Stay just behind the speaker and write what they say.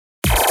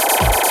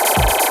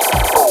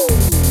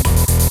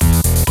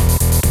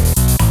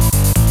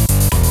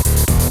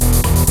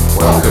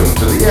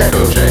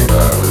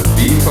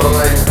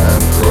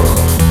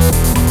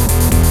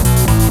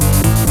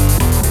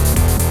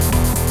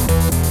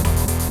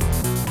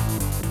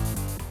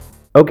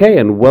Okay,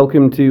 and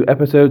welcome to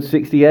episode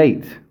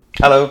 68.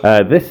 Hello.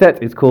 This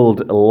set is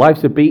called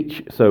Life's a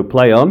Beach, so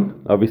play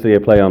on. Obviously a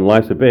play on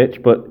Life's a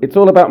Bitch, but it's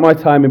all about my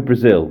time in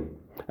Brazil.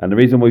 And the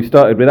reason we've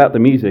started without the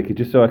music is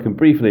just so I can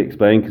briefly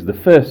explain, because the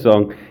first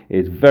song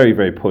is very,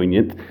 very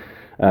poignant,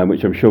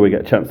 which I'm sure we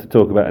get a chance to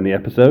talk about in the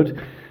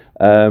episode.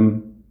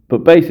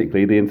 But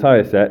basically, the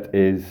entire set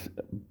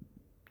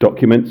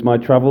documents my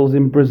travels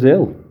in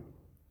Brazil.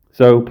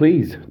 So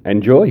please,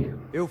 enjoy.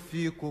 Eu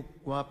fico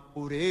com a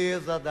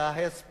pureza da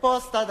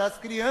resposta das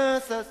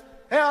crianças.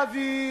 É a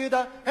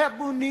vida, é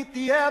bonita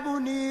e é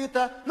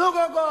bonita. No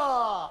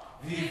gogó!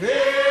 Viver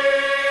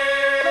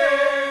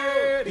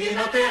e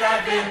não terá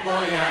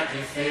vergonha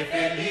de ser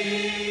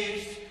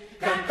feliz.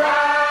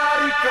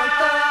 Cantar e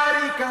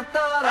cantar e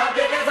cantar. A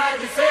beleza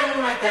de ser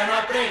um eterno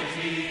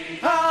aprendiz.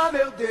 Ah,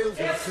 meu Deus,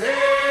 eu sei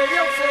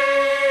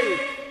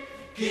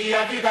que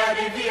a vida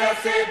devia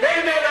ser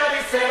bem melhor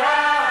e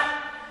será.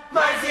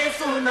 Mas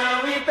isso não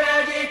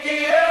impede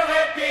que eu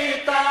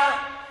repita.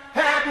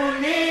 É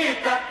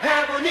bonita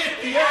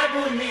e é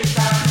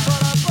bonita.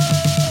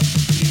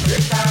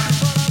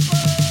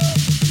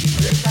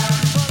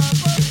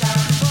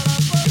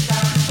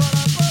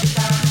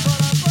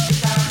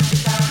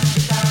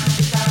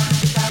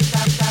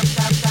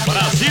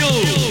 Brasil!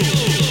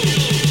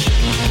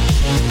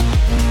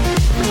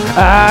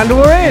 And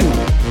we're in!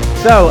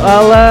 So,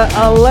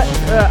 I'll let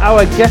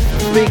our guest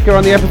speaker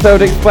on the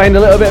episode explain a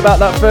little bit about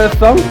that first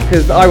song,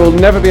 because I will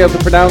never be able to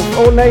pronounce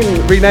or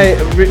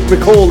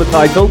recall the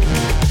title.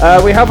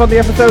 We have on the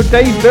episode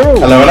Dave Birrell.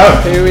 Hello.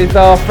 Who is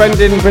our friend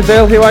in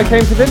Brazil who I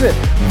came to visit.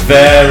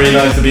 Very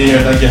nice to be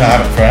here. Thank you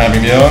for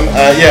having me on.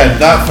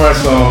 That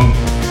first song,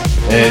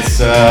 it's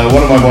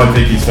one of my wife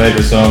Vicky's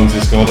favourite songs.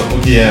 It's called O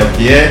Que É, O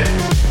Que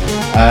É.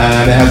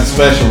 And it has a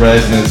special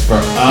resonance for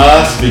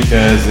us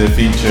because it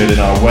featured in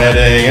our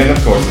wedding, and of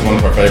course it's one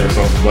of our favourite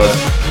songs as well.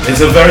 It's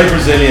a very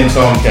Brazilian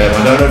song, Kev.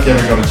 I don't know if you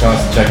ever got a chance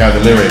to check out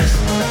the lyrics.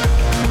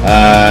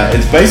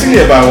 It's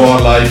basically about what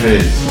life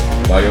is.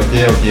 Like,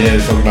 okay,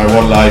 it's talking about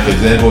what life is.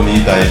 É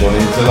bonita.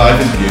 So life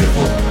is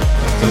beautiful.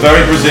 It's a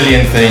very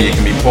Brazilian thing. You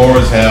can be poor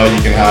as hell, you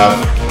can have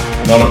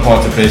not a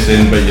pot to piss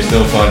in, but you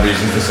still find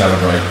reasons to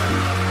celebrate.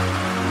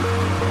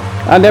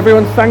 And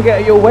everyone sang it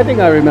at your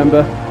wedding, I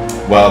remember.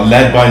 Well,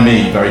 led by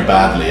me very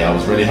badly. I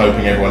was really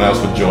hoping everyone else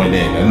would join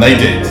in, and they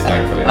did,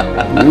 thankfully.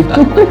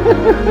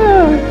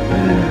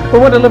 Well,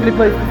 what a lovely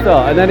place to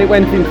start. And then it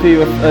went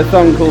into a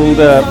song called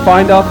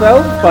Find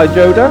Ourselves by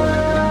Joda,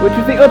 which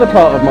is the other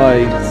part of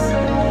my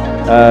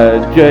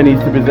journeys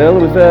to Brazil.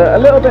 It was a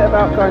little bit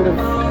about kind of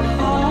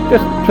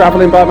just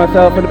travelling by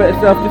myself and a bit of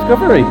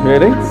self-discovery,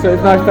 really. So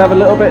it's nice to have a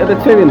little bit of the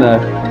two in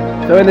there.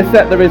 So in the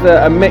set there is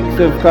a mix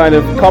of kind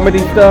of comedy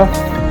stuff,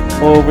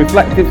 or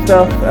reflective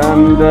stuff,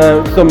 and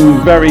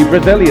some very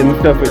Brazilian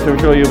stuff, which I'm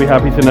sure you'll be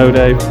happy to know,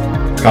 Dave.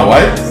 Can't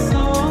wait.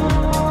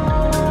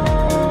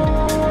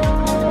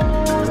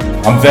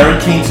 I'm very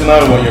keen to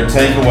know what your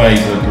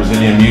takeaways of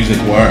Brazilian music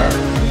were.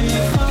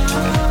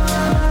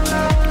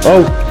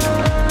 Oh,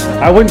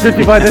 I wouldn't judge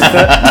you by this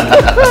set.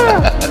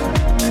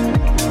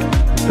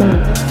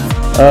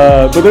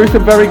 But there is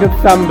some very good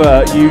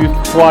samba used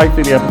twice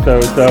in the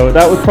episode, so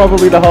that was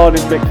probably the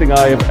hardest mixing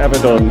I have ever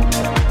done.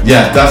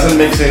 Yeah, it doesn't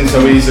mix in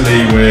so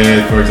easily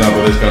with, for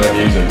example, this kind of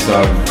music. So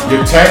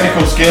your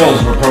technical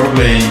skills were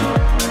probably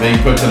being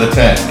put to the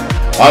test.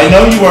 I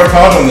know you worked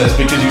hard on this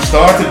because you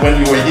started when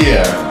you were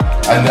here,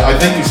 and I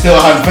think you still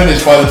hadn't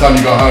finished by the time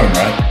you got home,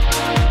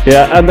 right?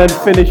 Yeah, and then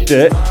finished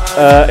it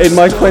in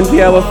my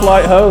 20-hour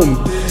flight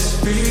home.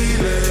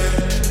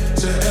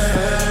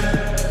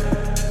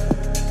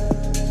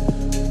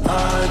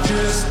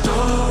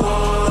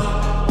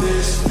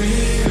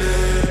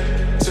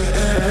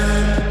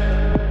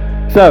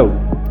 So,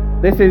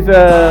 this is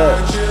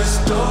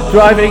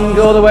driving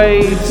all the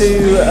way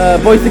to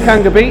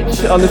Boisacanga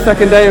Beach on the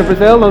second day of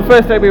Brazil. On the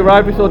first day we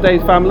arrived, we saw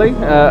Dave's family,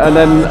 and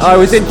then I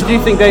was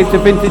introducing Dave to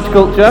Vintage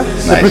Culture,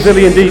 the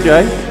Brazilian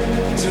DJ,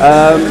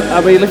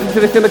 and we listened to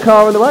this in the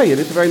car on the way,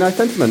 and it's a very nice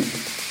sentiment.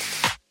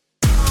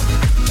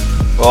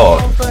 Oh,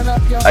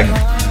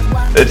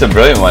 it's a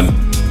brilliant one.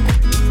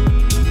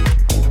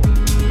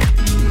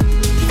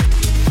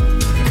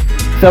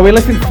 So we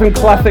listened to some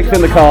classics in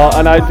the car,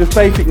 and I just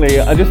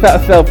out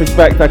of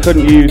self-respect, I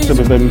couldn't use some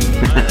of them.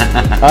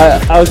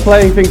 I was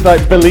playing things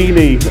like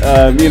Bellini,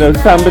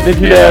 Samba de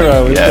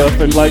Janeiro and stuff,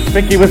 and like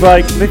Vicky was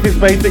like, this is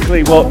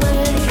basically what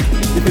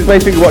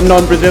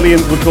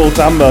non-Brazilians would call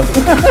samba.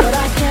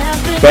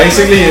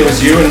 Basically, it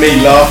was you and me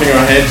laughing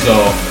our heads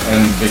off,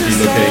 and Vicky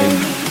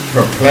looking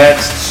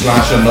perplexed,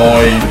 /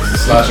 annoyed,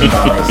 /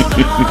 embarrassed.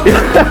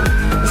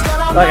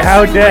 Like,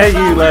 how dare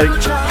you,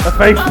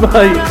 efface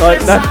my,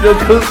 national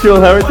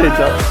cultural heritage.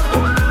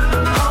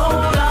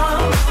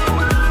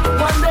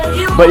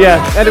 But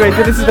yeah, anyway,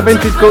 so this is the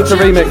Vintage Culture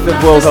remix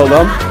of World Hold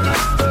On.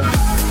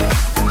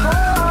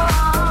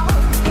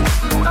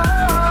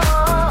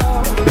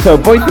 So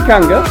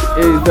Boisacanga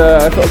is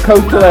a sort of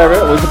coastal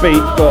area. It was a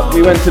beach, but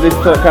we went to this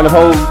sort of kind of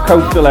whole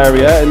coastal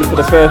area for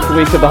the first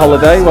week of the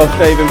holiday whilst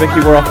Dave and Vicky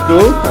were off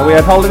school, and we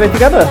had holiday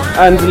together.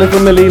 And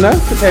little Melina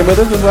came with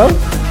us as well.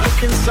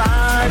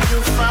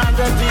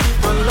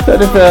 So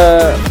there's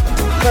a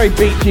very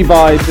beachy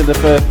vibe to the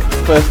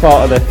first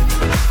part of this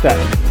set.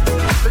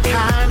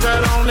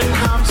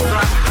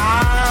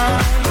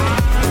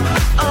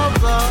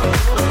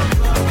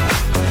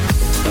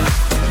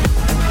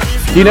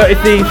 Do you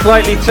notice the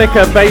slightly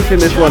thicker bass in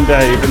this one,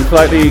 Dave, and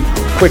slightly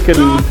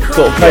quickened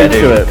sort of pace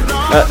to it?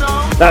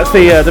 That's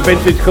the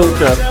vintage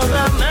culture.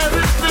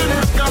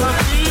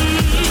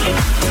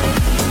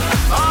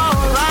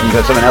 You've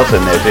got something else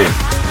in there too.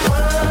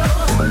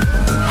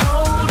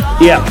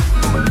 Yeah.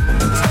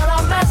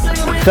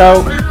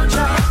 So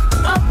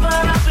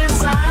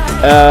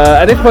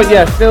at this point,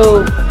 yeah,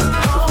 still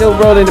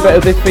rolling a bit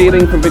of this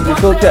feeling from vintage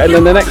culture, and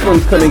then the next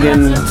one's coming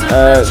in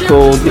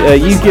called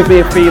 "You Give Me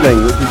a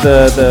Feeling," which is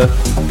the.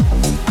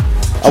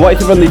 I wanted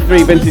to run these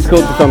three vintage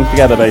culture songs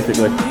together,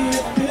 basically.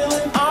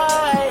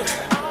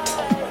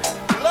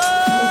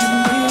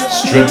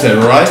 Stripped it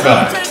right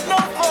back.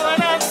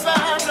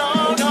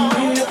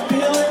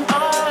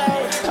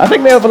 I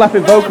think they overlap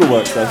in vocal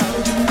work, though.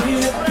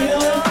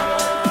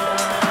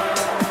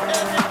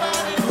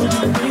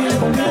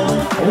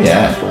 Oh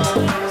yeah.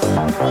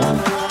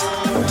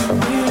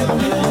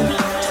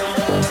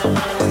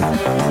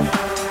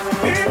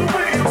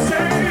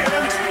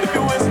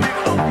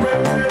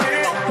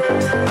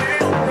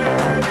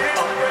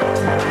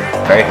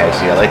 Very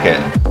housey, I like it.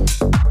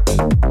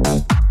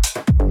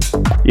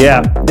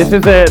 Yeah, this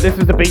is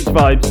the beach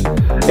vibes.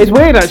 It's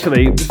weird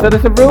actually. So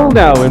there's a rule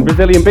now in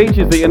Brazilian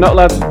beaches that you're not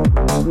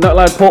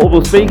allowed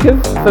portable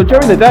speakers. So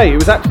during the day it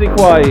was actually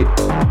quite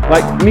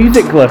like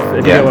musicless,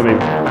 if you know what I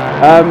mean.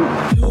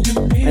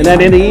 And then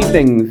in the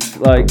evenings,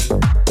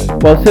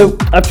 so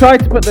I've tried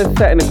to put this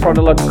set in a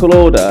chronological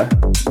order,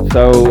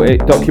 so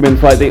it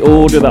documents like the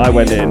order that I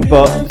went in.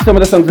 But some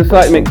of the songs are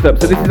slightly mixed up.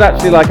 So this is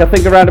actually I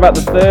think around about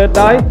the third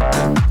night.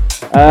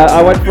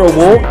 I went for a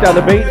walk down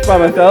the beach by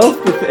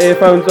myself, just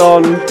earphones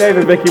on. Dave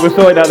and Vicky were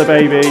sorting out the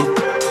baby,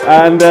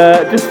 and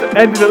just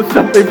ended up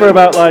stopping for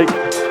about I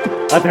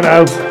don't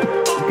know,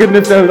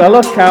 goodness knows, I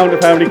lost count of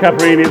how many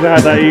Caprinis I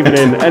had that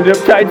evening. Ended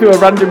up chatting to a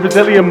random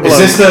Brazilian bloke.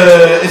 Is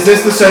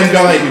this the same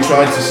guy who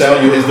tried to sell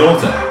you his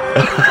daughter?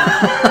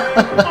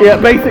 Yeah,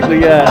 basically,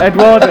 yeah,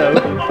 Eduardo.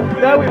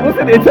 No, it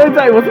wasn't. It turns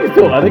out it wasn't his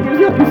daughter. I think it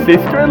was his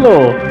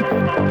sister-in-law.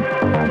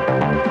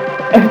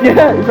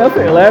 Yeah, it's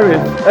absolutely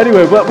hilarious.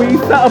 Anyway, but we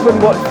sat up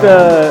and watched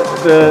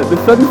the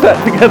sunset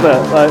together,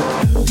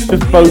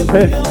 just both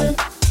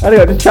pissed.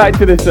 Anyway, just chatting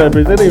to this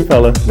Brazilian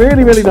fella.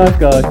 Really, really nice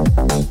guy.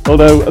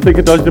 Although I think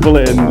I dodged a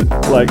bullet in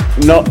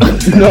not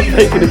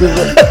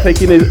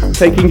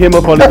taking him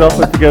up on his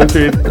offer to go to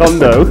his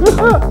condo.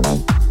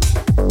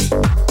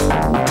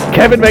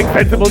 Kevin makes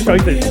sensible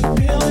choices.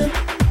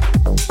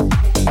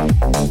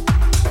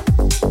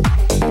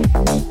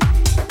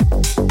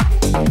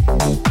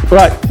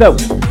 Right, so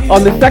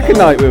on the second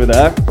night we were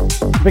there,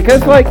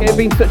 because it had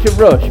been such a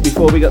rush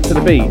before we got to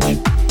the beach.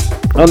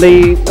 On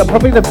the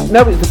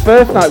it was the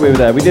first night we were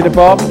there. We did a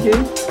barbecue.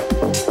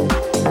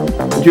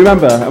 Do you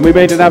remember? And we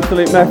made an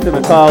absolute mess of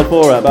a tile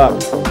floor at that.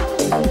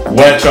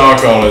 Wet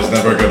charcoal is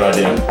never a good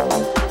idea.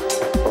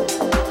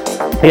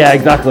 Yeah,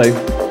 exactly.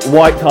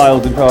 White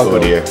tiles and charcoal. Oh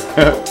dear.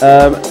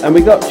 And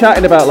we got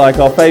chatting about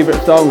our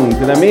favourite songs,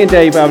 and then me and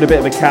Dave having a bit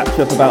of a catch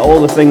up about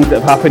all the things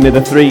that have happened in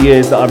the 3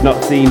 years that I've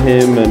not seen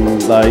him,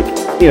 and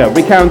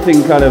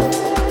recounting kind of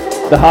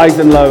the highs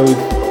and lows.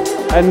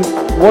 And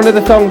one of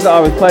the songs that I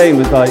was playing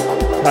was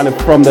kind of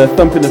from the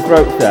Thump in the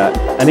Throat set,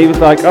 and he was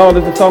like, oh,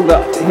 there's a song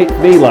that hits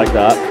me like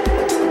that,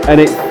 and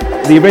it's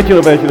the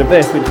original version of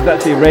this, which is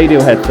actually a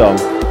Radiohead song.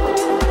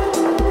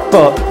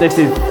 But this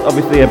is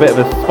obviously a bit of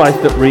a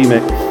spiced up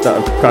remix that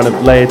I've kind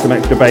of layered some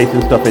extra bass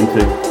and stuff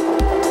into.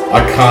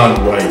 I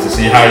can't wait to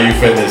see how you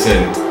fit this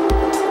in.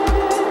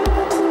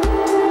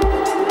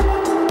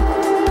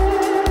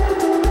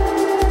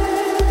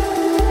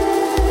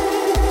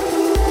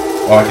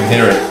 Oh, I can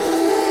hear it.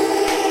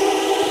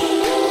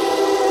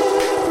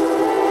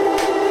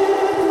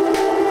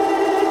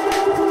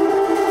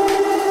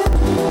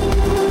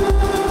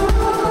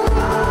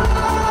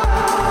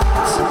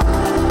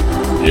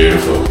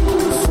 Beautiful.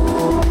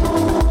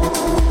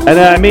 And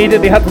I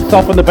immediately had to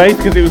soften the bass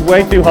because it was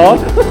way too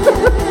hard.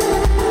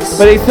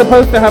 But it's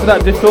supposed to have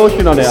that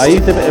distortion on it. I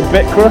used a bit of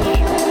bit crush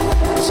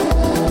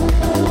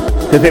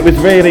because it was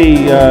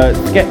really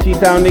sketchy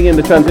sounding in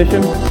the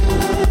transition.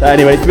 So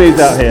anyway, it smooths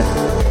out here.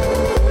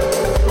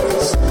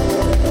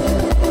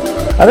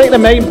 I think the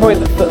main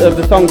point of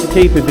the song to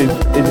keep is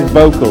his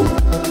vocal.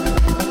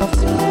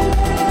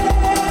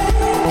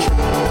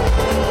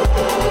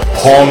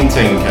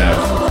 Haunting,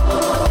 Kev.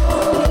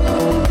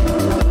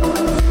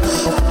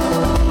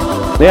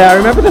 Yeah, I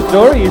remember the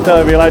story you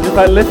told me, just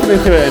listening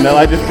to it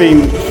and just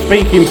been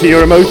speaking to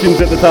your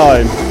emotions at the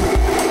time.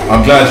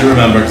 I'm glad you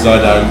remember, because I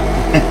don't.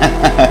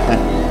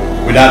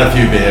 We'd had a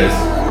few beers.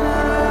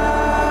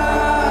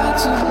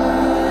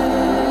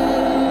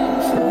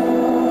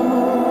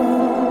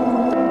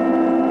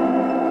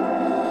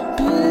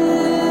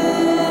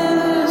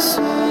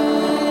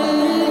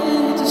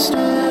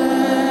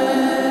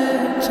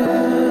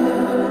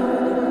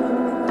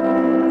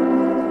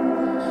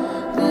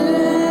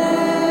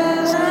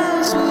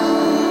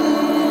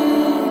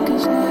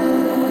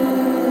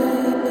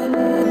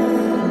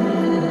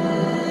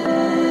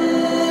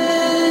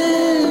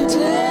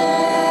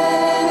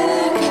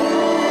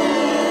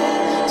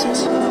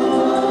 It's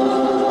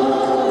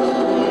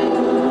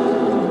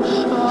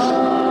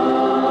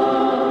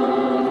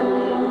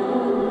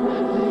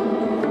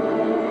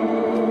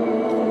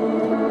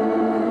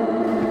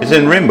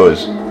in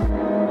Rainbows.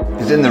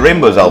 It's in the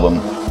Rainbows album.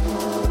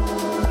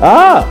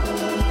 Ah!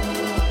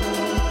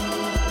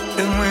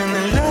 And when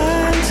the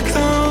lights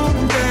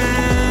come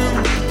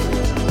down,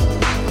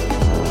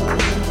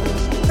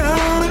 I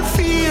wanna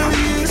feel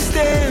you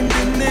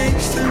standing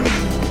next to me.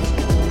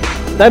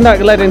 Then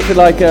that led into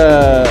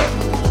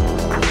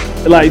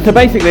so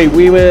basically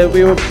we were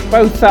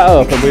both sat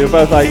up and we were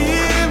both like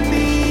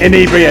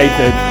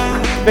inebriated.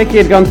 Vicky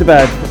had gone to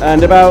bed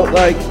and about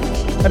I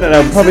don't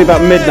know, probably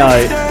about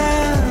midnight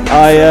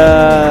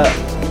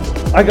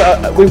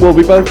we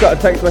both got a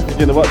text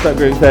message in the WhatsApp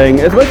group saying,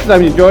 as much as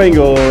I'm enjoying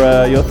your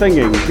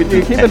singing, could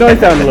you keep the noise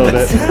down a little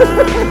bit?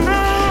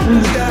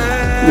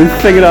 We're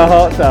singing our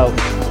hearts out.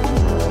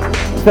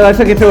 So I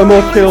took it to a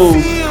more chill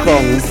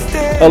song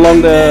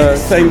along the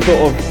same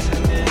sort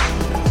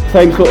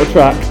of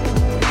track.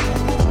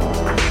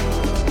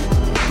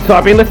 So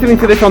I've been listening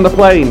to this on the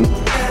plane.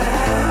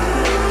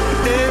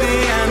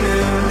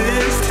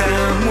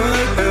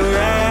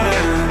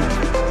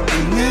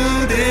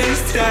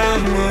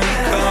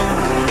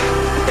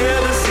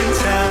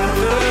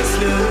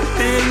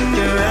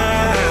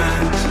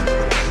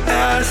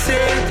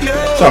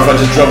 Sorry if I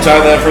just dropped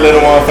out there for a little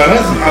while,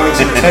 fellas. I'm having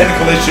some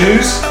technical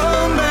issues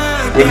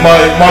with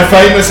my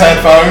famous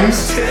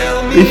headphones.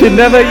 You should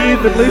never use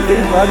the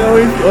Bluetooth, man.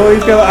 Always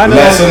go analog.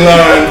 Lesson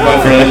learned,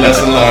 my friend.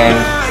 Lesson learned.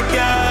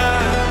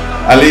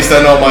 At least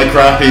they're not my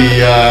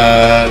crappy,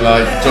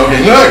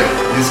 talking. Look,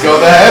 he's got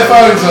the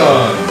headphones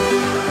on.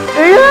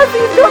 Yes,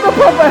 he's got the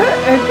proper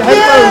headphones.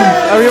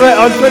 Yeah. I mean,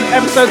 on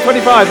episode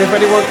 25, if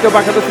anyone wants to go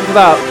back and listen to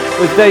that,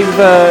 was Dave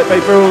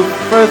Brill's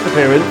first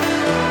appearance.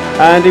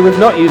 And he was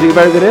not using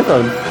very good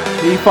earphones.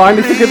 He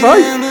finally took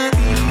advice.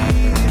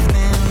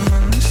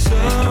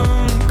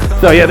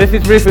 So yeah, this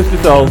is Rufus Du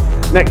Sol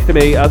next to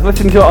me. I was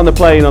listening to it on the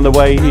plane on the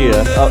way here.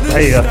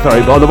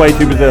 On the way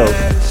to Brazil.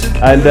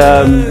 And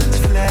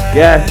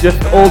yeah, just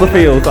all the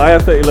feels. I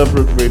absolutely love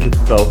Rufus Du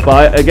Sol.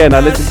 But I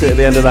listened to it at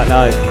the end of that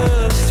night.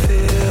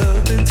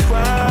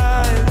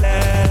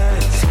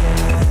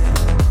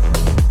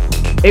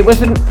 It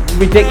wasn't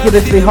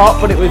ridiculously hot,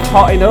 but it was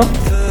hot enough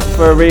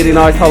for a really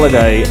nice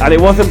holiday, and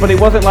it wasn't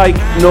like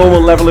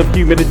normal level of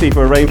humidity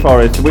for a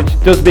rainforest, which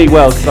does me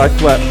well because I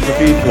sweat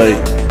profusely.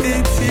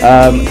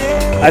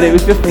 And it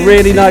was just a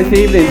really nice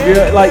evening.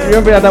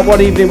 Remember we had that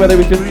one evening where there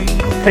was just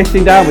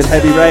pissing down with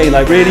heavy rain,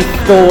 like really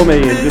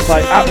stormy and just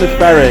like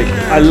atmospheric.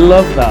 I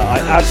love that. I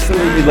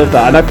absolutely love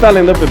that, and I fell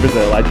in love with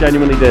Brazil. I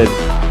genuinely did.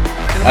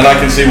 And I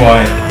can see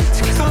why.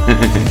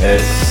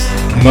 It's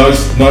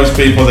most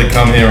people that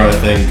come here, I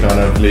think, kind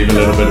of leave a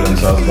little bit of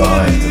themselves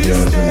behind, to be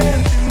honest with you.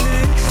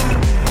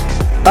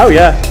 Oh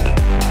yeah,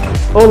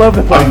 all over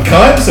the place. I'm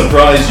kind of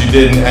surprised you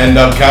didn't end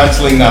up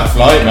cancelling that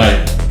flight,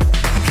 mate.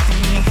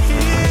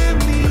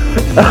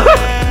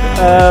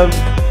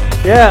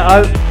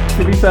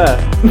 To be fair,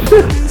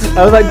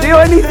 I was like, do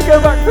I need to go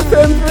back to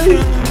turn 3?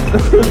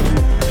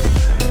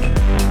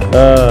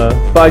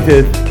 But I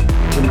did.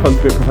 I'm a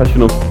conscript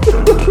professional.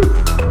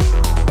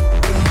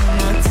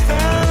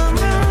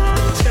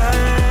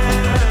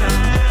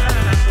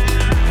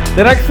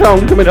 The next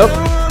song coming up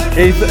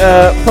is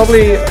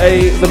probably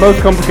the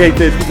most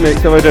complicated mix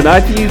I've ever done. I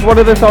had to use one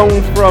of the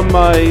songs from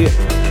my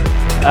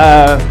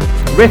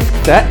Risk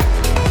set,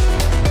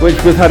 which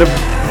had a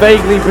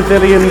vaguely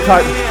Brazilian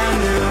type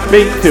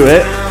beat to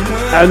it,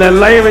 and then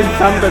layer in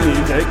samba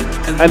music,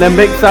 and then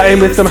mix that in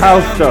with some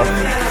house stuff.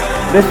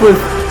 This was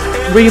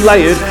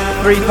relayered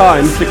 3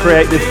 times to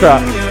create this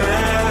track.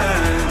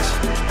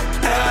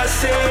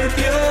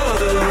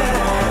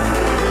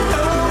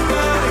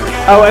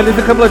 Oh, and there's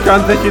a couple of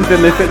transitions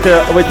in this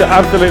which are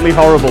absolutely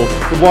horrible.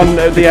 The one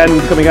at the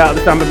end coming out of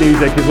the samba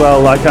music as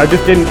well. Like, I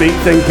just didn't beat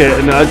sync it,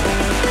 and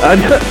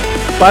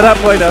by that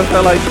point I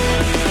felt like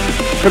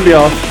couldn't be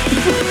off.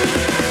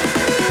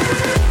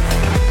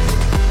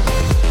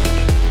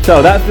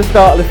 So that's the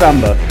start of the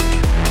samba.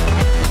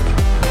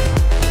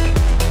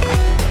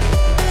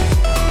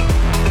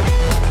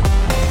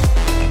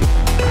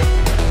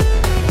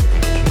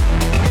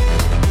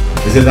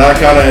 Is it that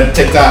kind of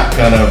tic-tac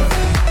kind of?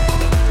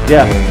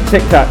 Yeah,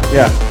 tic-tac,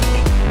 yeah.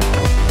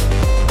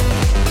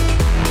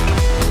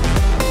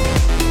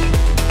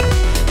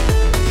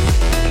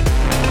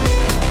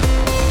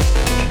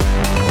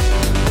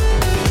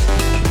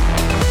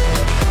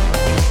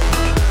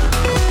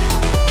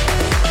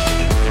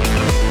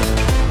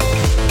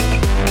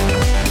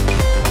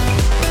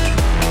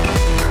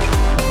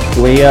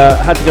 We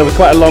had to go with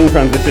quite a long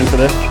transition for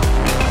this.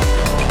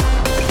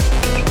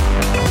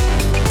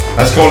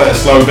 Let's call it a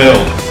slow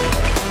build.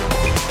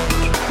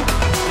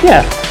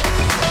 Yeah.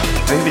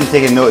 Have you been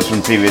taking notes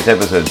from previous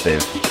episodes,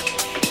 Dave?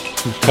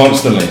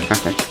 Constantly.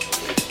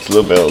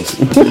 Slow builds.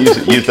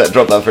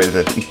 Drop that phrase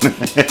in.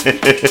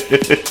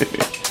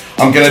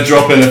 I'm going to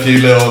drop in a few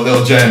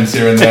little gems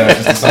here and there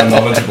just to sound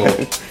knowledgeable.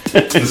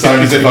 To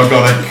sound as if I've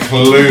got a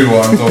clue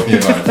what I'm talking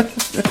about.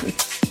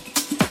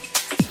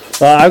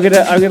 I'm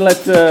gonna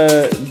let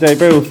Dave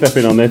Birrell step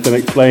in on this and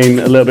explain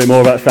a little bit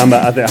more about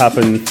samba as it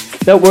happens.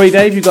 Don't worry,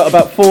 Dave. You've got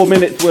about 4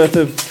 minutes worth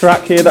of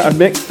track here that I've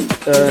mixed.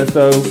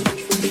 So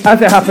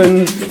as it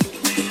happens.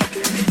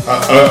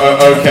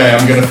 Okay,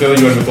 I'm gonna fill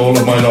you in with all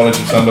of my knowledge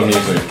of samba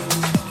music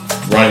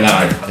right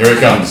now. Here it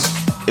comes.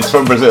 It's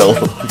from Brazil.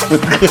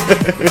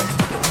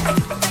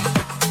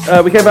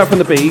 We came back from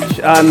the beach,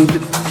 and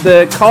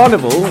the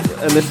carnival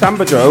and the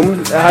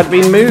Sambadrome had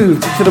been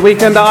moved to the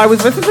weekend that I was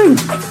visiting.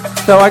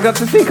 So I got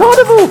to see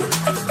carnival.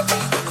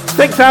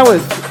 6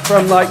 hours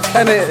from like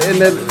 10 in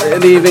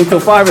the evening till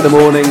 5 in the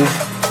morning.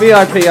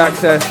 VIP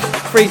access,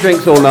 free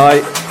drinks all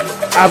night.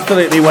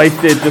 Absolutely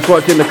wasted just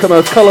watching the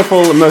most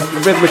colourful and most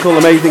rhythmical,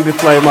 amazing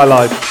display of my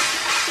life.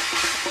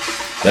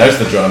 There's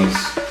the drums.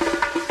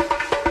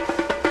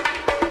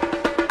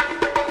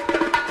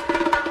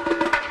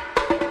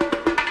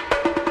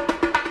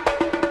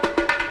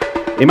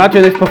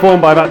 Imagine this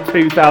performed by about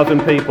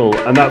 2,000 people,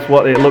 and that's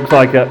what it looks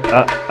like at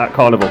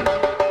Carnival.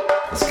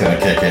 It's gonna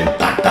kick in.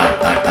 Dack,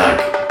 dack, dack, dack.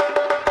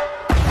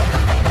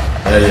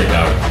 There you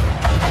go.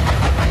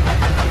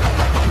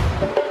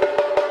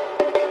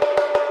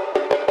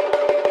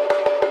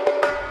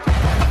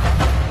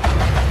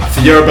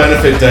 For your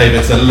benefit, Dave,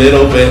 it's a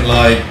little bit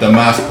like the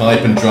mass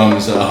pipe and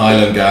drums at a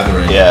Highland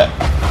gathering. Yeah.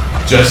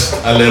 Just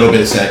a little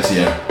bit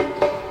sexier.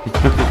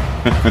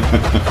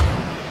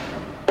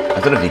 I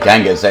don't know if you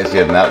can get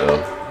sexier than that though.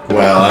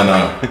 Well, I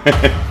know.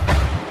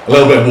 A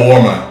little bit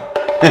warmer.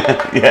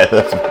 Yeah,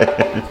 that's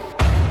right.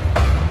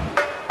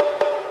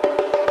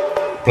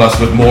 Plus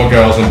with more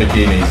girls in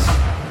bikinis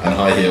and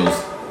high heels.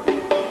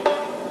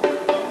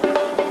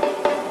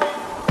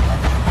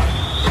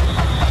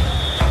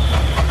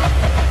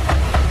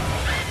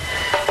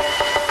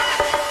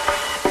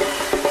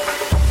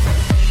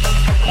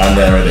 And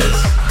there it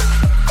is.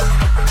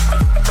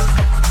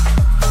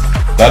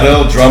 That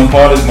little drum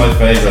part is my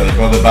favorite. They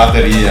call it the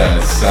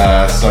baterias.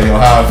 So you'll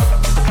have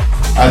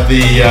at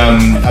the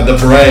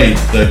parade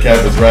that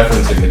Kev was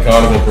referencing, the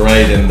carnival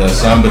parade in the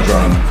samba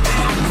drum.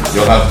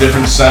 You'll have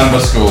different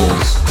samba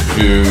schools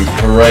who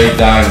parade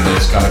down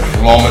this kind of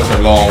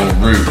kilometre-long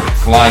route,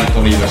 flanked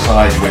on either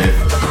side with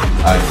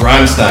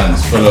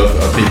grandstands full of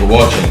people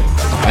watching.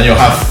 And you'll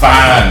have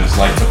fans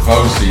like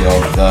Tifosi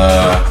of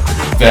the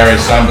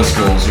various samba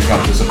schools who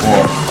come to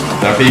support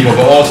their people,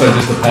 but also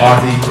just to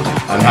party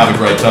and have a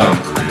great time.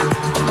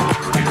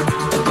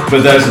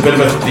 But there's a bit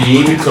of a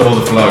theme to all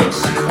the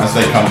floats as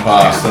they come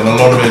past, and a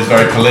lot of it is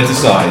very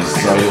politicized.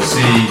 So you'll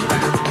see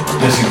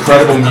this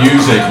incredible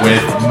music with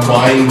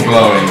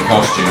mind-blowing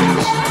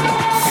costumes,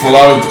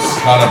 floats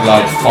kind of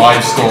like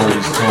 5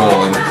 stories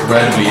tall,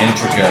 incredibly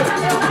intricate.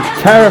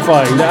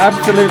 Terrifying, they're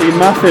absolutely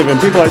massive, and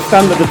people like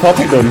stand at the top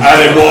of them. And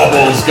it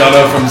wobbles,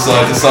 Gunner, from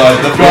side to side.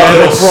 They've got a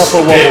little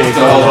stick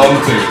to hold on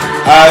to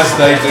as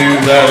they do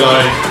their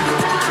like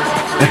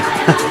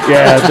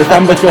yeah, the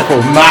samba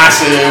shuffle.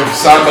 Massive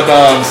samba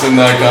dance in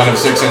their kind of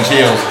 6-inch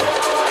heels.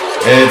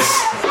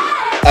 It's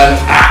an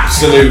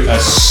absolute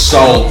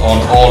assault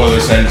on all of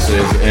the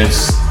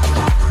senses.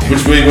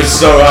 Which we were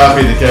so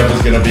happy that Kev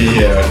was going to be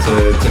here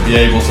to be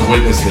able to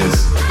witness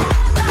this.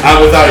 And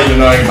without even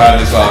knowing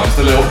about it as well, just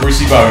a little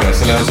Brucey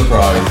bonus, a little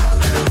surprise.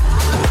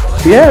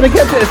 Yeah, they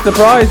kept it a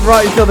surprise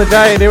right until the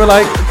day. They were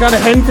like kind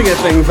of hinting at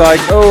things like,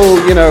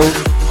 oh, you know,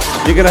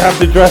 you're going to have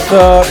to dress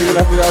up. You're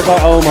gonna have to. I was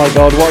like, oh my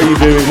God, what are you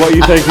doing? What are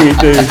you taking me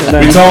to? And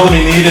then, we told him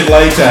he needed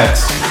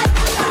latex.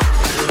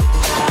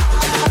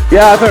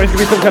 Yeah, I thought it was going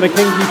to be some kind of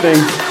kinky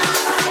thing.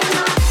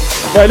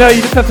 But no,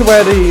 you just have to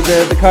wear the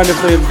kind of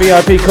the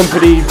VIP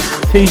company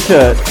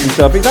t-shirts and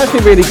stuff. It's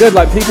actually really good.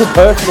 Like, people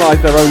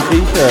personalise their own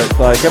t-shirts.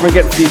 Like, everyone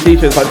gets these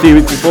t-shirts like 2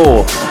 weeks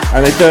before,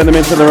 and they turn them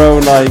into their own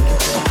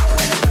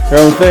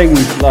things.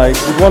 Like,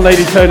 one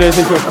lady turned hers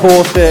into a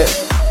corset.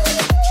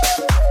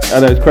 I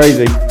know, it's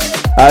crazy.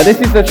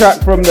 This is the track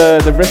from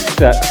the Risk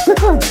set.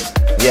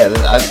 Yeah,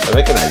 I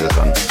recognise this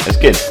one. It's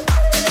good.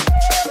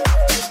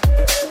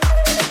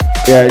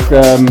 Yeah,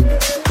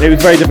 it was a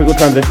very difficult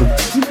transition.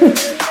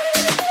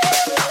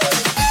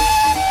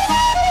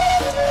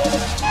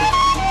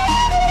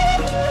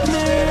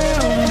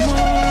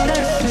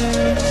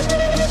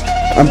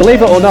 And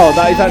believe it or not,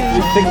 that is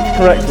actually synced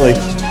correctly.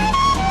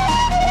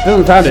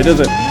 Doesn't sound it, does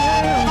it?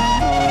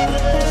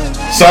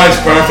 Sounds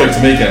perfect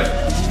to me, Kev.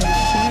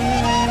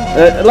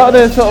 A lot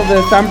of the sort of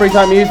the Sambry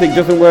type music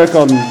doesn't work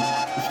on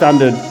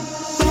standard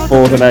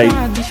 4s and 8s.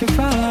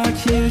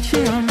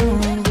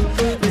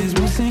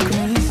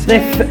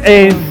 This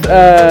is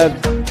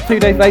 2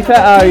 days later.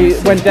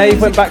 When Dave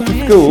went back to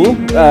school,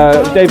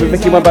 Dave and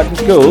Vicky went back to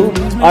school,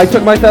 I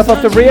took myself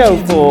up to Rio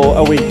for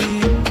a week.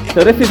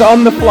 So this is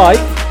on the flight,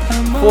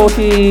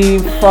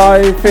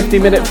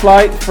 50-minute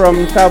flight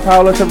from Sao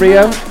Paulo to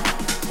Rio,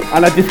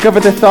 and I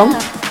discovered this song.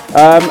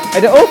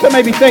 And it also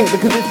made me think,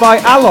 because it's by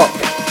Alok.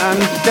 And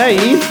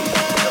Dave,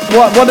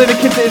 one of the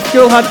kids at his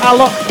school had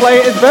Alok play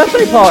at his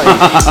birthday party.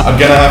 I'm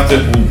gonna have to.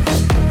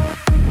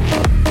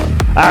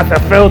 That's a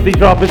filthy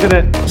drop, isn't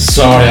it?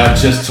 Sorry, I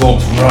just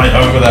talked right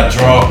over that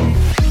drop.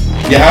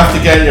 You have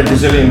to get your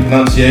Brazilian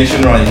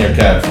pronunciation right here,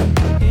 Kev.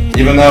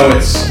 Even though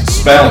it's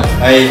spelled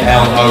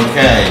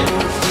A-L-O-K.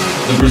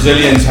 The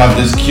Brazilians have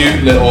this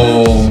cute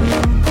little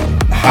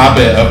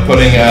habit of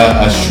putting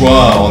a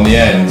schwa on the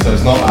end, so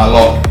it's not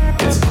alok,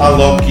 it's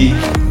aloki.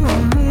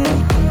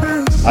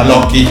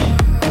 Aloki.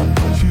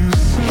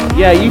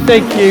 Yeah, you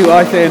say cute,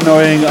 I say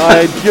annoying.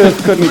 I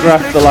just couldn't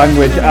grasp the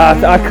language.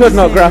 I could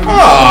not grasp.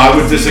 Ah, I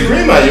would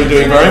disagree, mate. You're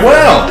doing very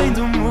well.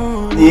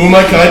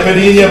 Uma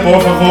caipirinha,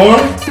 por favor.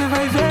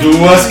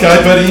 Duas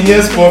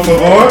caipirinhas, por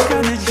favor.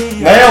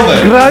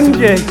 Nailed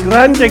it.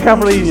 Grande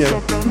caipirinha.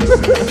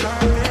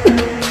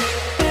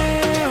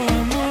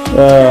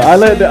 I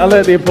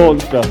learned the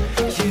important stuff.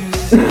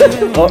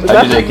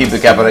 I usually keep the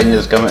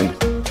caipirinhas coming.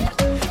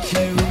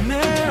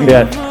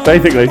 Yeah,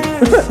 basically.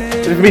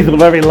 This means a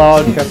very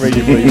large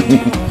caipirinha, please.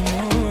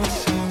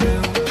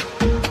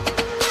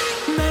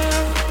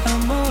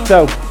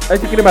 So,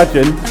 as you can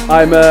imagine,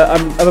 I'm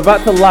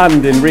about to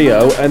land in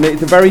Rio, and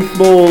it's a very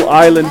small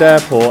island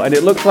airport, and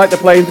it looks like the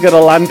plane's going to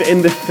land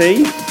in the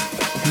sea.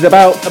 It's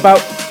about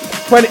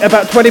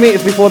 20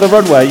 meters before the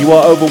runway, you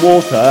are over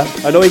water,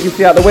 and all you can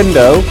see out the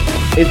window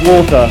is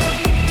water.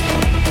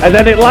 And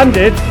then it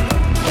landed,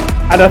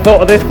 and I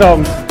thought of this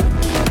song.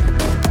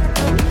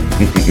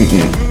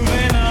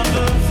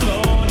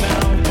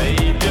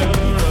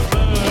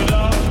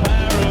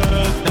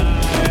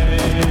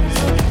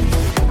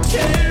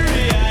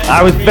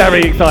 I was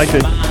very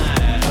excited.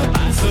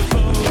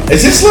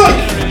 Is this like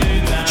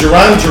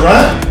Duran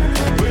Duran?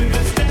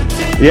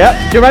 Yeah,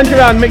 Duran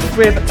Duran mixed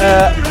with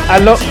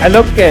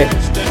Aloke.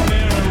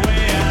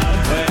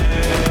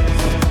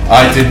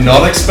 I did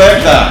not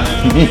expect that.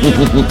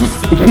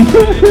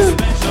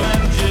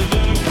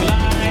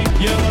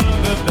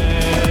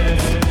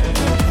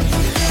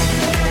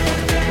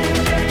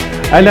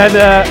 and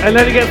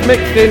then it gets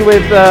mixed in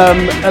with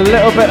a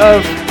little bit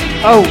of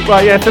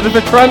so there's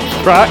a trance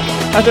track.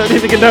 I don't know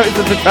if you can notice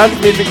there's a trance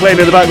music playing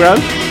in the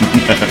background.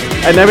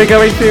 And then we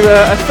go into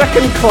a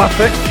second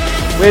classic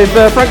with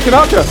Frank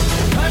Sinatra.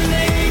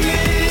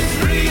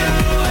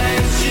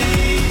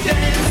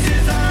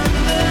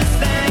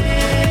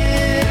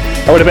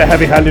 I went a bit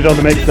heavy-handed on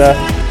the mix there.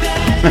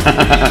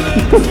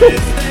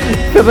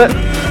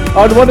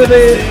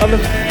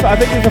 I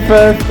think it's the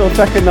first or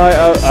second night,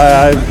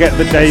 I get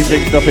the days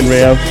mixed up in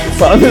Rio,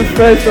 but on the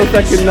first or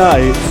second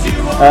night,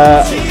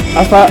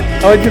 I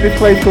went to this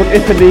place called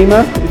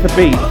Ipanema. It's a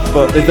beach,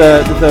 but there's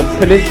a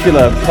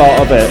peninsula part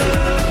of it,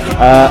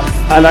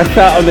 and I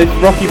sat on this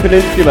rocky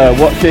peninsula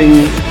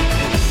watching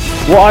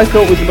what I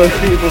thought was the most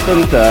beautiful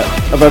sunset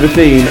I've ever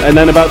seen, and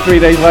then about 3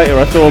 days later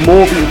I saw a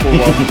more beautiful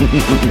one.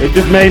 It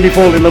just made me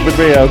fall in love with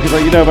Rio,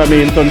 because you know about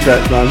me and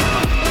sunsets, man.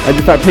 And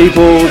just like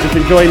people just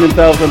enjoying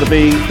themselves on the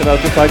beach, and I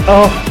was just like,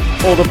 oh,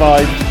 all the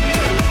vibes.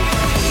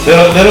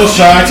 Little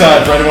shout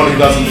out for anyone who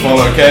doesn't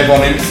follow Kev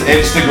on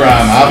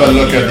Instagram. Have a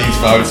look at these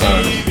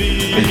photos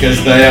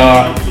because they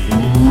are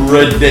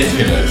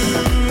ridiculous.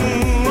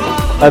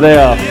 Oh, they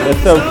are.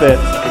 They're so fit.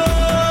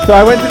 So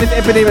I went to this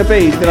Ipanema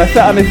beach and I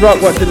sat on this rock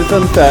watching the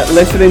sunset,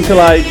 listening to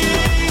Duran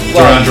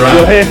Duran.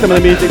 You'll hear some of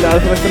the music that I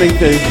was listening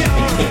to.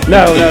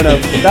 No.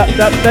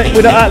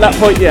 We're not at that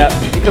point yet.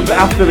 It comes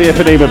after the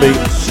Ipanema beach.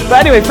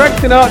 But anyway, Frank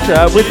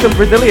Sinatra with some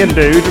Brazilian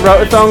dude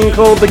wrote a song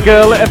called "The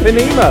Girl at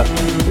Ipanema,"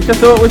 which I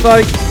thought was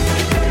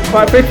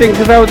quite fitting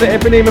because I was at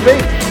Ipanema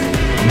beach.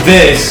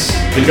 This,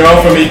 "The Girl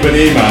from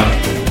Ipanema,"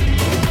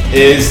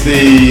 is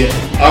the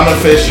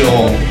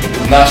unofficial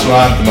national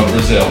anthem of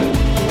Brazil.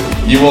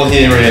 You will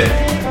hear it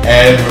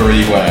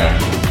everywhere.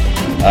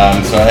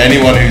 So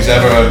anyone who's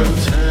ever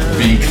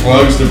been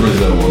close to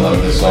Brazil will know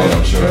this song,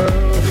 I'm sure.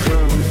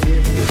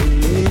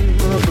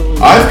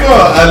 I've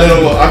got a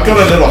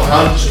little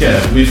hunch, Kev.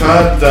 We've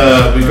got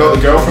 "The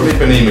Girl from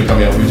Ipanema"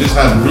 coming up. We've just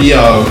had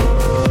 "Rio"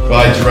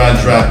 by Duran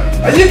Duran.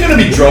 Are you going to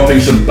be dropping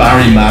some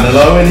Barry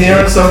Manilow in here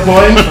at some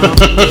point?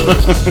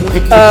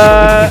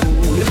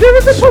 There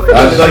is a possibility.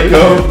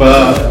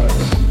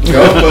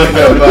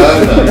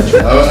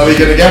 Are we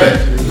going to get it?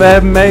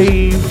 There may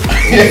be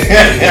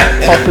a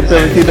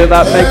possibility that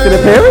makes an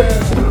appearance.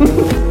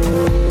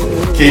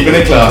 Keeping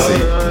it classy.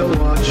 I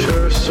watch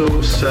her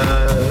so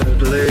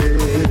sadly.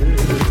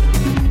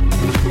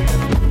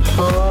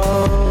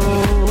 How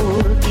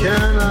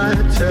can I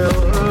tell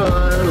her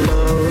I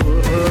love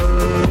her?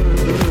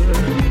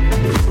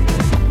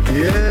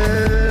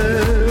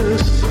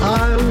 Yes, I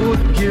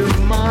would give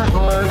my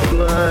heart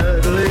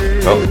gladly.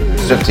 Oh,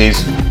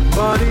 striptease.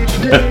 But each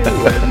day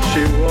when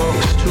she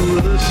walks to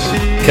the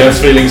sea, Kev's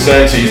feeling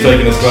sexy, he's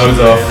taking his clothes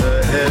off.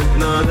 her head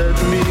not at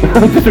me.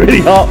 I'm just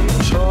really hot.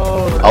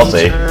 I'll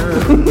see.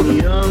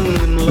 Young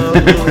and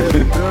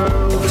lovely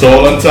girl.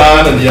 Tall and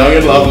tan and young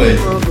and lovely.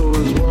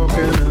 Goes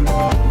walking, and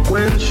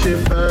when she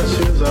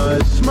passes, I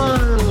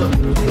smile.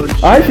 But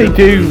I actually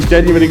do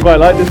genuinely quite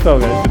like this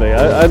song. Actually,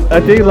 I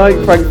do like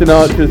Frank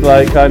Sinatra's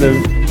kind of,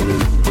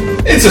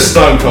 It's a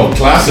stone cold I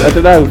classic.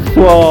 don't know,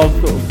 suave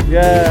sort of.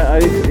 Yeah,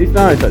 it's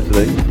nice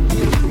actually.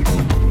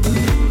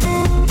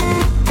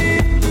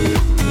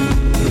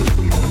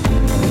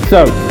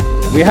 So,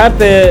 we had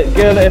the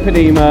girl at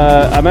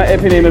Ipanema, I'm at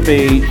Ipanema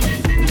Beach,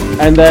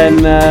 and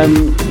then,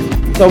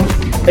 so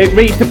it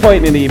reached a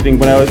point in the evening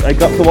when I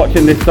got to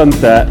watching this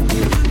sunset,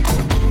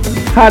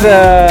 had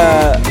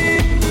a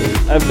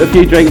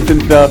few drinks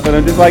and stuff, and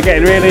I'm just like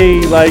getting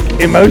really like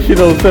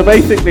emotional. So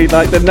basically,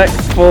 like the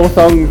next 4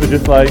 songs are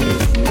just like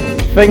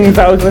things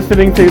that I was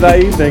listening to that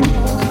evening.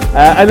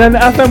 And then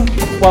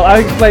I'll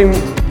explain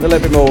a little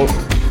bit more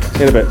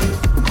in a bit.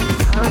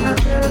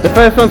 The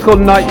first one's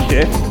called Night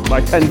Shift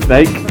by Ten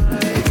Snake,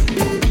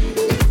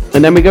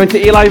 and then we go into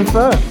Eli and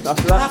Fur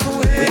after that,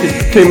 which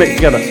is 2 mixed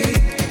together.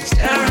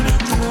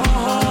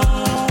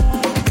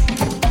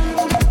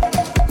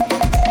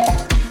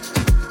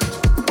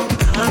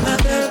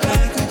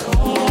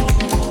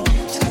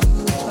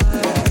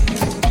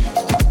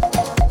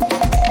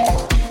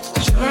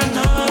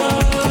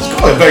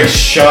 A very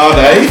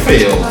Sade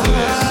feel to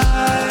this.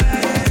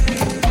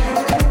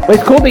 Well,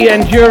 it's called the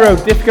Enduro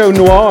Disco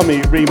Noir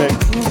remix.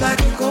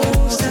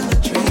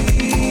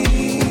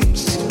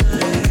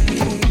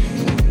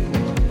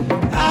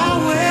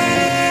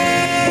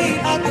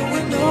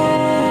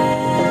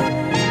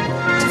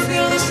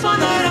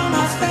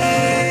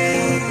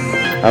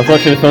 I was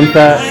watching the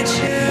sunset.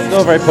 It's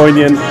all very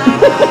poignant.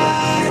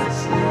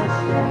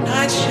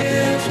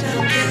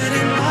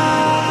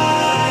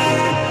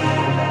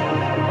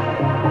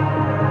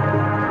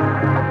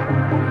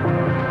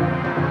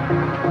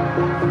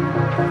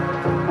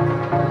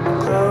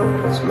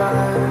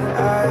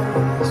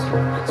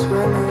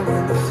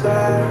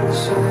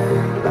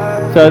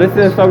 So this is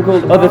a song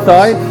called Other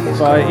Side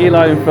by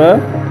Eli and Fur,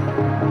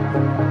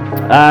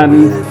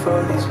 and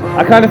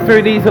I kind of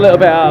threw these a little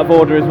bit out of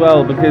order as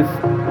well, because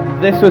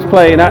this was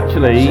playing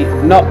actually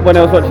not when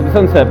I was watching the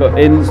sunset, but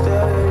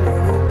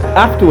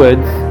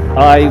afterwards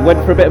I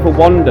went for a bit of a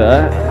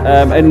wander,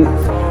 and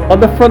on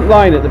the front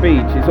line at the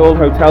beach it's all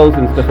hotels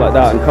and stuff like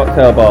that and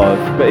cocktail bars,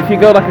 but if you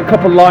go like a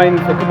couple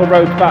roads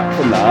back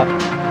from that,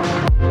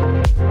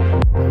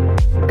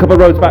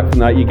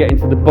 you get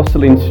into the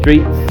bustling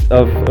streets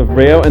of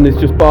Rio, and there's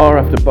just bar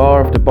after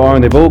bar after bar,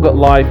 and they've all got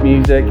live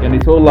music, and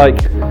it's all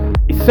like,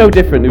 it's so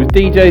different. There was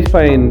DJs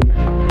playing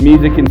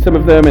music in some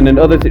of them, and in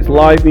others it's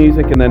live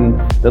music, and then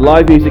the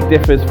live music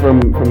differs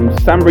from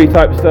Sambry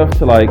type stuff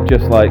to like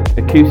just like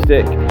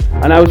acoustic,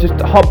 and I was just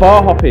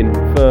bar hopping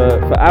for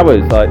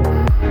hours, like,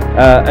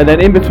 and then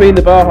in between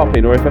the bar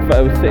hopping, or if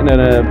I was sitting in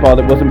a bar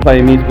that wasn't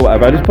playing music or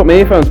whatever, I just put my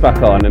earphones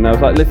back on, and I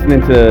was like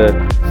listening to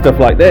stuff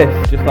like this,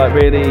 just like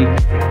really.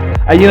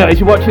 And you know, as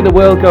you're watching the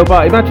world go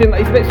by, imagine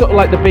it's a bit sort of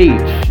like the beach,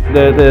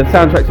 the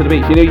soundtrack to the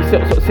beach. You know, you're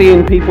sort of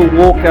seeing people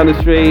walk down the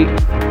street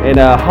in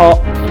a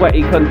hot,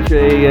 sweaty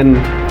country, and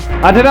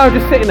I don't know,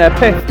 just sitting there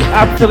pissed,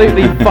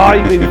 absolutely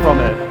vibing from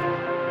it.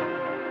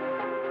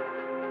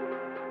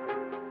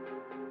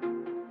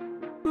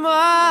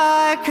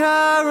 My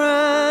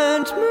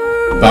current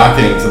mood.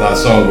 Backing to that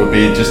song would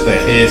be just the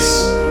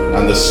hiss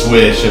and the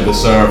swish of the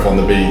surf on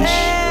the beach.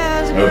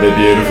 It would be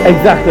beautiful.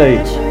 Exactly.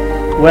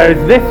 Whereas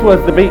this was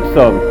the beach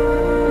song.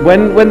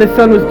 When the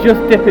sun was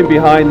just dipping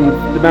behind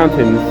the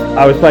mountains,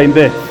 I was playing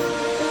this.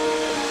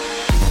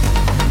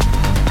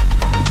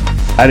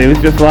 And it was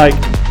just like,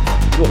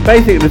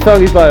 basically the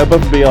song is like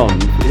Above and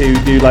Beyond, who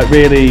do like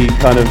really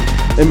kind of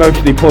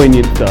emotionally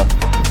poignant stuff.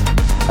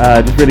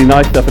 Just really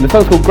nice stuff. And the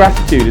song's called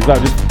Gratitude. It's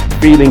about just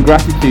feeling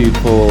gratitude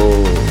for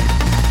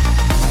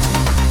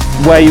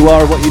where you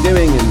are and what you're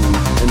doing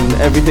and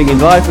everything in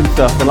life and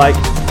stuff. And like,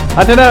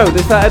 I don't know,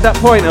 at that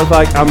point I was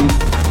like, I'm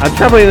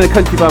travelling in the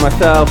country by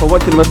myself, I'm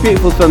watching the most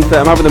beautiful sunset,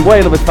 I'm having a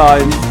whale of a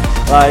time,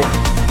 like,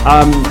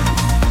 I'm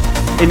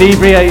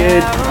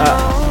inebriated,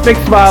 big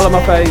smile on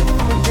my face,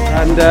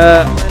 and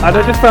I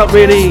just felt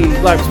really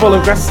like full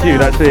of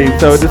gratitude actually,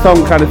 so the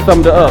song kind of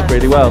summed it up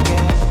really well.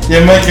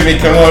 You're making me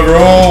come over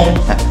all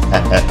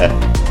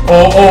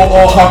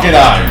hug it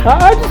out.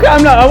 I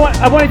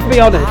want it to be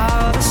honest.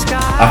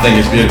 I think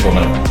it's beautiful,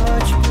 man.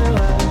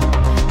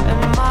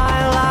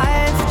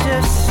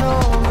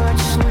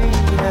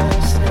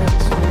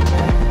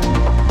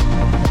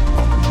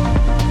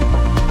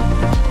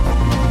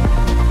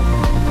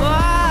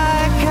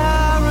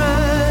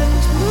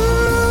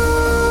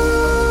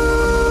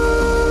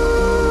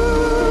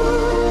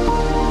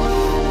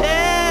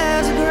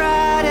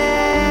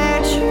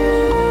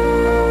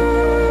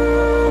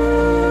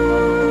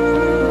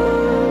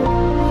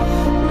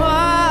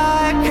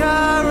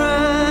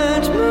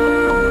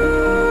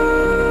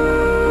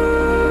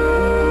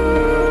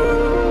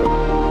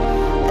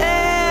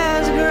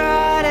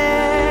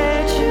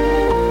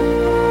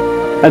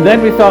 And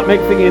then we start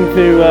mixing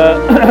into,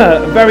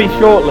 very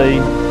shortly,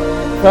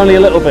 it's only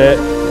a little bit,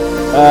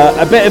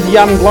 a bit of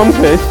Jan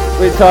Blomqvist,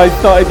 which I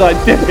started like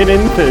dipping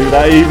into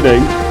that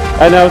evening.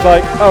 And I was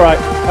like, alright,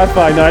 that's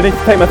fine, now I need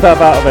to take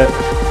myself out of it.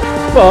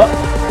 But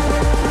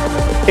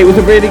it was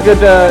a really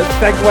good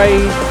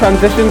segue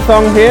transition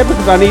song here,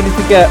 because I needed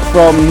to get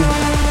from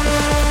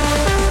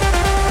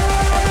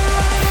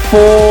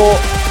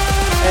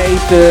 4A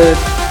to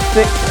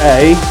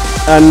 6A,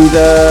 and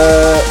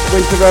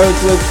Winter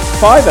Roads was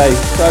 5A,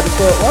 so I just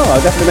thought, well,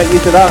 I'll definitely make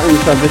use of that in the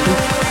transition.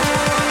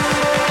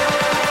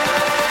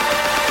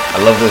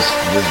 I love this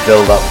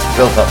built up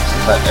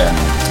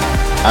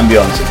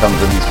ambience that comes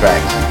with these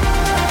tracks.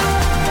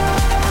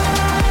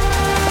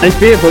 It's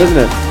beautiful, isn't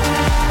it?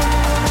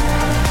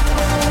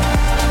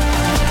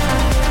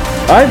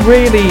 I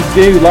really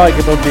do like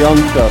Above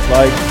Beyond stuff.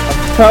 Like,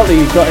 I've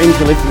totally got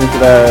into listening to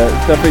their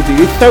stuff.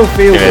 It's so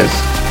feel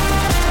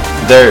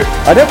good.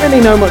 I don't really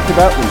know much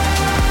about them.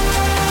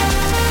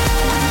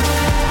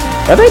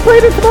 Are they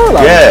played in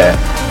Tomorrowland? Yeah,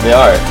 they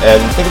are. I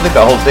think they've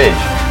got a whole stage.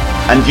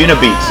 And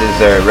Beats is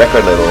their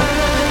record label.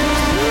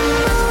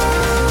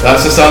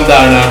 That's a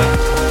Sundowner.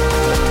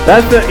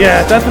 That's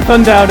a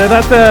Sundowner.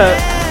 That's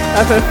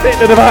a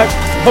sitting in the back,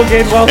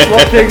 hugging whilst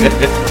watching,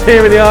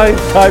 tear in the eye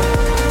type.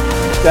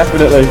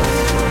 Definitely.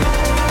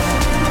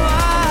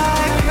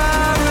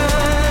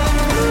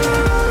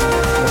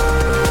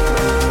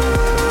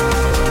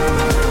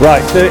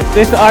 Right, so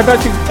this I'm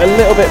actually a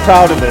little bit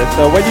proud of this.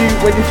 So when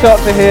you start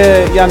to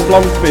hear Jan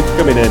Blomqvist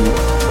coming in,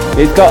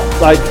 it's got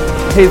like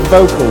his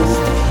vocals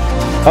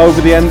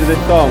over the end of this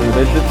song.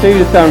 The two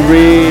just sound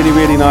really,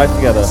 really nice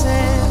together.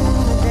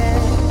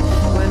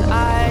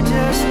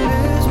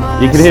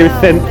 You can hear his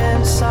synth.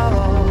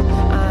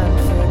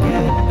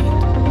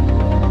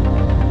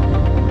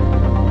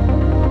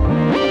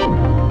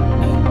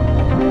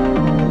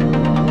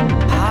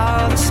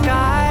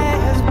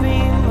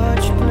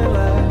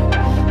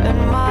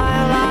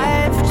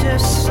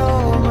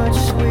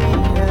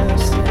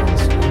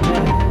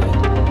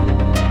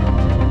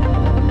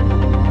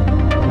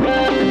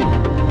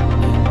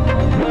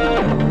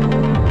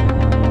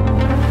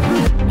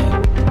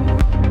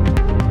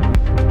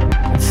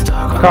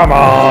 Come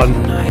on!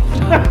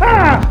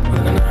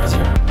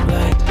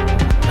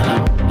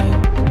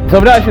 So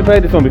I've not actually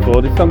played this one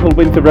before. This song called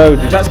Winter Road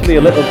is actually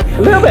a little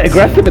bit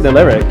aggressive in the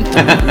lyrics.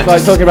 It's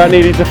like talking about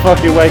needing to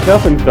fucking wake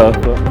up and stuff,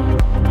 but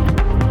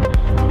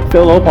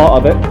still all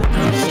part of it.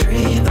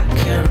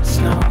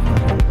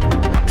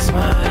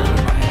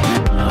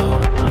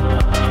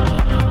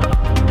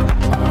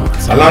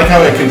 I like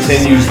how it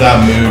continues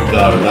that mood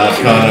though,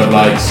 that kind of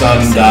like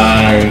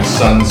sundown,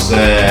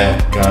 sunset,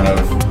 kind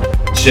of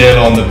chill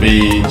on the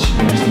beach. You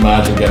can just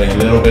imagine getting a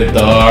little bit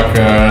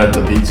darker,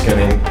 the beat's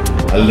getting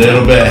a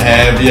little bit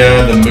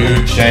heavier, the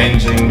mood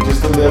changing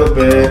just a little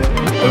bit,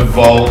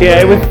 evolving.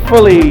 Yeah, it was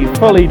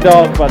fully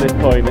dark by this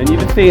point, and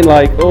you've just seen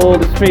like all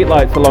the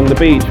streetlights along the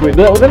beach. They're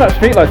not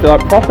streetlights, they're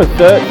like proper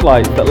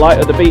searchlights that light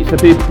up the beach, so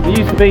people can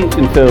use the beach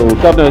until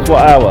God knows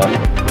what hour.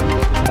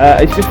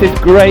 It's just this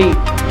great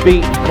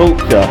beach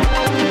culture,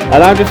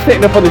 and I'm just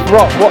sitting up on this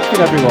rock watching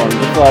everyone,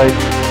 just like,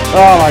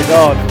 oh my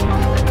god.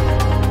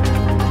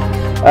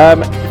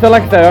 So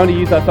like I said, I only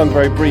use that song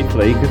very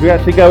briefly because we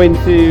actually go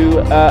into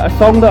a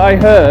song that I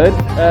heard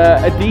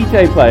a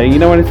DJ playing. You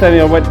know, when I said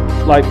I went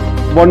like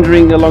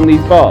wandering along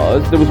these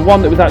bars, there was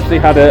one that was actually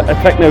had a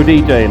techno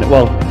DJ in it,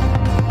 well,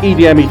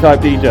 EDM-y type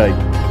DJ,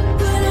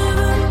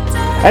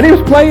 and he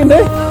was playing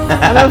this,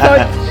 and I was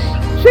like,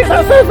 shit,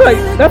 that sounds like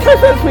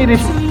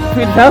Swedish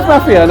House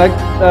Mafia, and I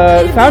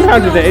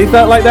soundhounded it. Is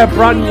that like their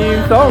brand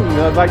new song?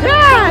 And I was like,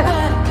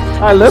 yeah,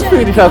 I love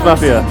Swedish House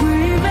Mafia.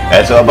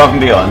 So Above and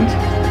Beyond.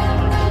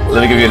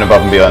 Let me give you an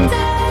Above and Beyond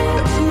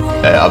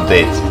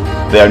update.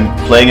 They're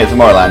playing at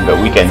Tomorrowland, but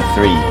weekend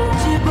 3.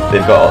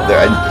 They've got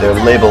their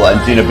label, and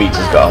Beats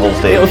has got a whole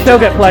stage. It'll still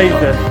get played.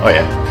 Oh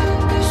yeah.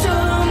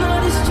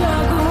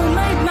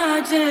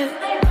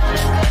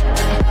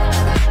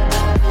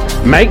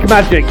 Make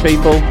magic,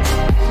 people.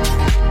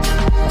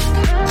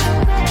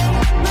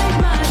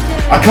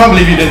 I can't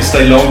believe you didn't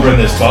stay longer in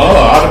this bar.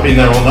 I'd have been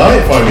there all night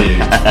if I were you.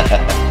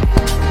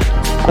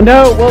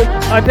 No, well,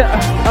 I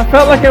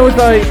felt like I was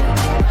like,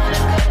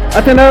 I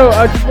don't know,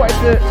 I just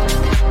wanted to,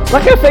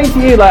 like I was saying to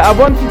you, like I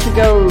wanted to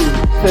go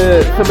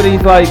to some of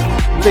these like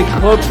big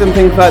clubs and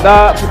things like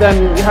that, but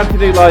then you had to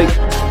do like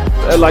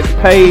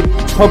a paid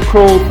pub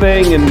crawl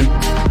thing, and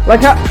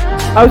like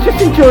I was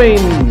just enjoying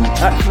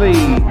actually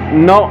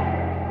not.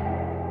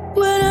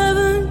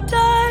 Whatever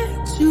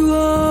takes you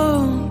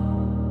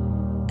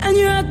home, and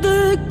you're at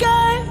the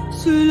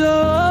gates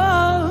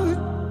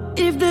alone.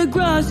 If the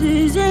grass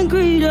isn't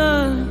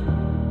greener,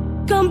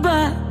 come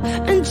back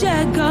and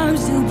check I'm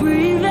still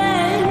breathing.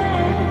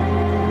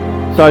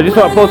 So I just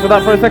want to pause for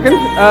that for a second.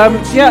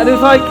 Yeah,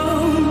 there's like,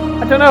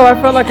 I don't know, I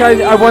felt like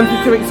I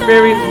wanted to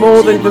experience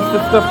more than just the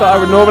stuff that I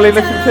would normally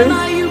listen to.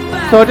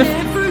 So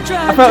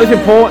I felt it was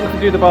important to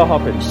do the bar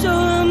hopping.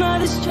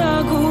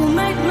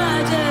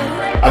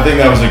 I think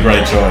that was a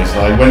great choice.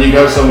 Like when you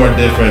go somewhere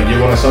different, you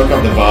want to soak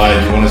up the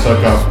vibe, you want to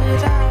soak up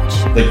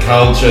the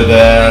culture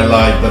there,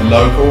 like the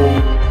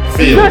local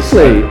feels.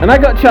 Exactly. And I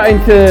got chatting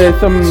to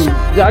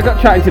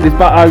this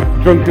bar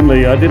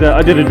drunkenly. I did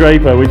a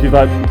Draper, which is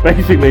like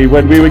basically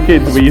when we were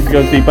kids and we used to go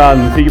and see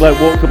bands. He like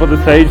walks up on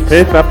the stage,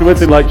 pissed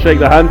afterwards, and like shake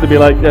their hands and be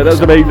like, yeah, that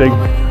was amazing.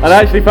 And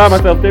I actually found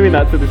myself doing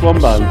that to this one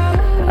band.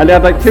 And they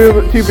had like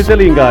two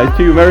Brazilian guys,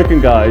 two American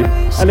guys,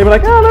 and they were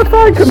like, oh, that's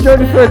fine, come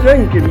join us for a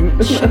drink.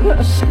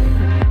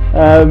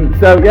 And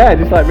so yeah,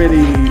 just like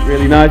really,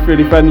 really nice,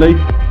 really friendly.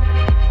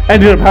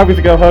 Ended up having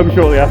to go home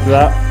shortly after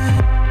that.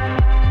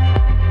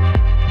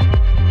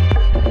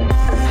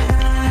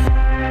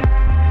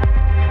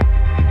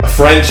 A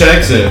French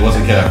exit,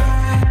 wasn't it?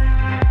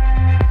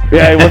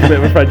 Yeah, it was a bit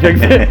of a French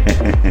exit.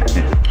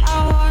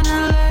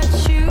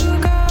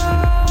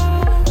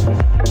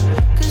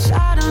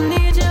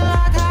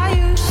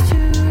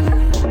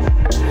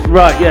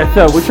 Right, yeah,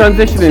 so we're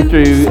transitioning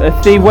through a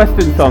Steve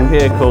Weston song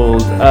here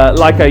called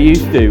Like I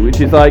Used To,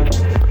 which is like,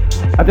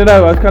 I don't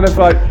know, I was kind of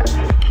like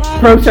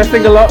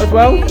processing a lot as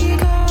well.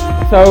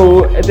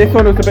 So this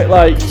one was a bit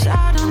like,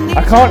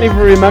 I can't even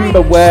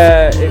remember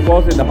where it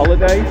was in the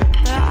holidays.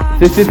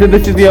 This is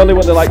the only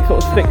one that like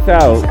sort of sticks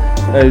out,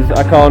 as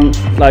I can't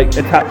like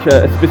attach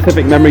a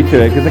specific memory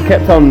to it because I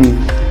kept on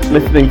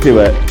listening to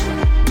it.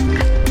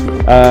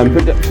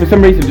 But for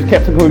some reason just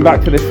kept on coming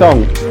back to this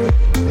song.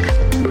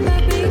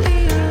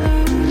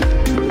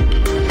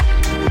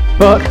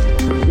 But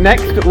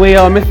next we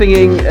are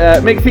mixing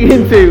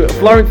into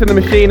Florence and the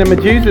Machine and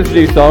Medusa's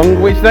new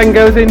song, which then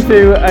goes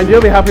into, and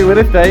you'll be happy with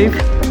this, Dave,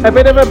 a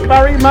bit of a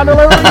Barry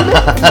Manilow remix.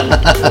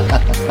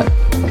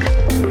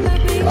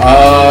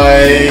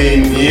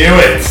 I knew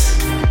it!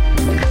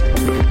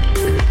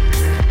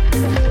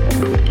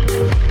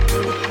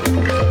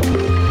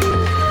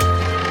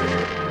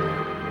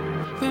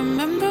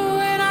 Remember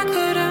when I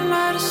couldn't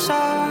write a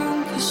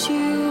song, 'cause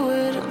you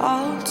would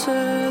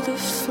alter the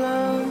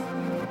flow.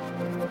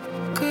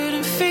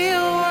 Couldn't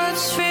feel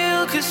what's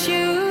real, 'cause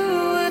you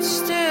would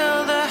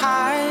steal the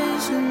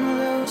highs and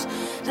lows.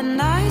 The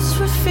nights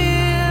would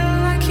feel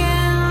like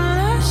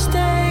endless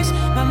days.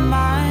 My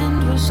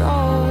mind was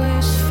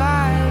always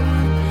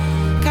firing.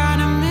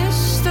 Kinda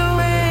missed the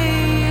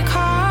way you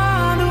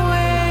caught the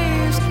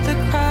waves that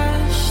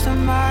crashed on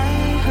my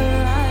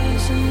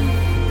horizon.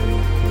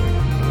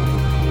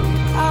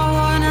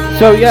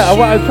 So yeah,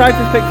 I tried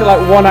to stick to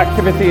like one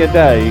activity a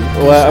day,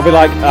 where I'll be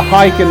like a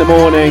hike in the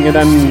morning and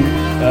then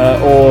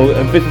or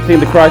visiting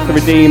the Christ the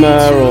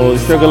Redeemer or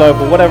Sugarloaf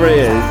or whatever it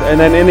is, and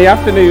then in the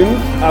afternoons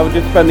I would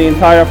just spend the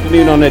entire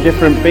afternoon on a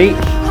different beach.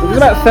 There's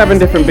about 7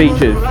 different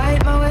beaches.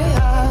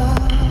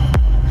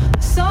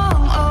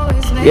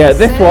 Yeah,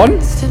 this one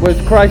was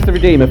Christ the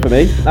Redeemer for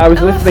me. I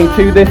was listening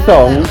to this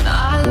song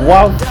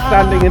whilst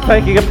standing and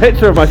taking a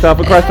picture of myself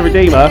at Christ the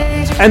Redeemer,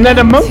 and then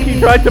a monkey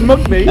tried to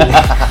mug me.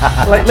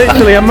 Like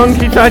literally a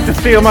monkey tried to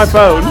steal my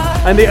phone,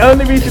 and the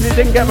only reason it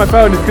didn't get my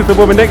phone is because the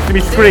woman next to me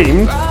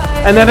screamed,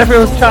 and then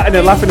everyone's chatting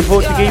and laughing in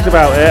Portuguese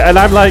about it, and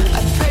I'm like,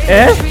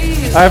 eh?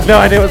 I have no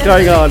idea what's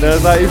going on. I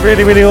was like, it's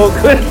really, really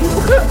awkward.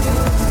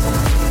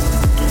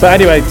 But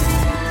anyway,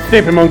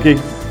 stupid monkey.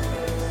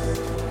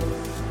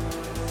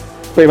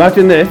 But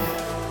imagine this,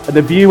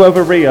 the view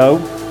over Rio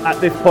at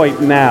this point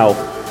now.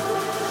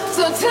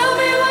 So tell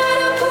me where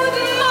to put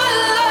my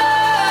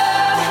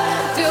love.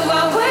 Do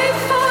I wait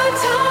for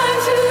time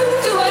to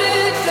do what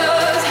it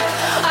does?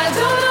 I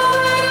don't know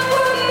where to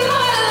put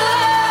my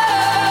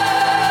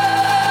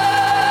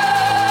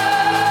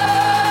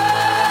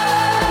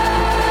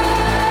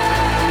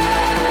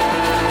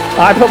love.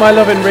 I put my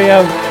love in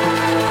Rio.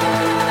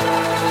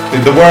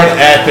 The word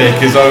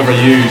epic is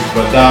overused,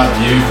 but that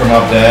view from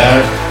up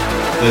there,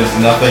 there's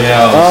nothing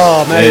else.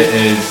 Oh, mate. It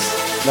is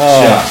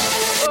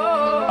just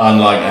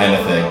unlike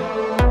anything.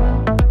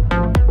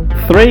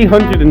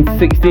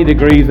 360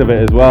 degrees of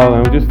it as well,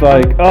 and I'm just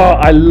like, oh,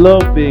 I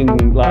love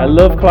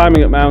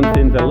climbing up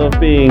mountains. I love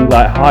being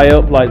like high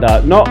up like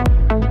that. Not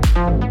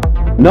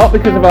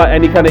because of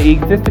any kind of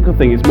egotistical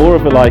thing. It's more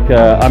of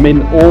I'm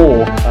in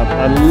awe.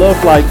 I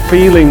love like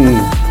feeling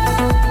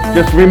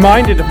just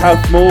reminded of how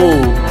small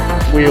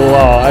we all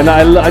are, and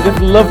I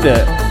just loved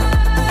it.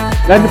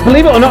 And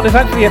believe it or not, there's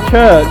actually a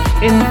church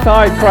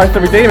inside Christ the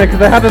Redeemer, because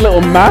they had a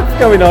little mass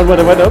going on when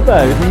I went up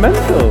there. It was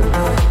mental.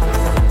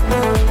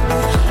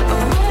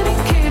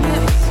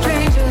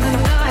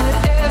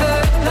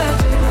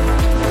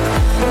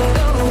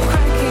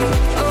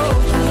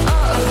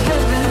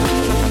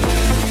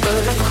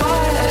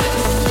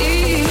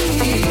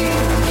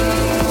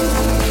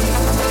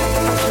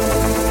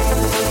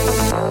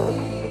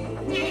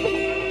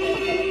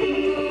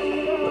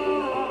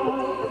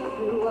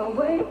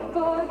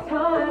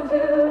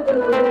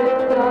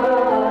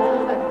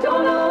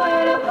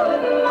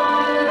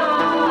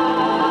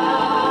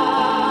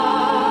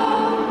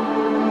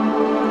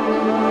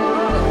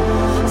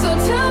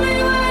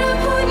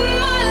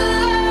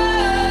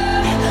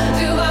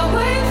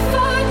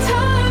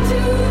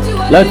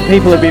 Loads of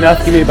people have been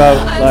asking me about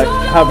like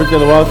how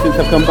Brazil was since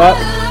I've come back,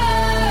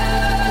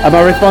 and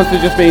my response has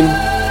just been,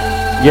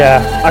 yeah,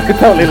 I could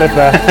totally live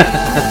there.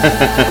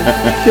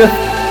 Just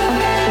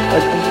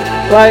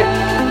like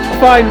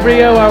fine,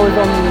 Rio, I was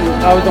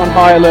on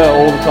high alert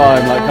all the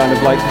time, like kind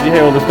of like, did you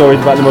hear all the stories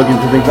about the muggings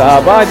and things like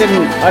that? But I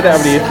don't have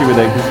any issue with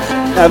it, because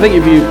I think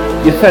if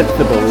you're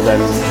sensible,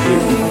 then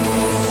you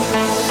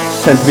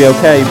tend to be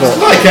okay. But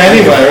like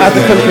anywhere, as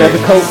a country, as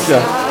a culture.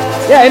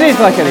 Yeah, it is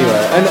like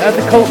anywhere. And as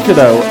a culture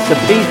though, the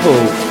people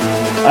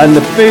and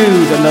the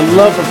food and the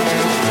love of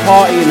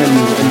partying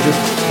and just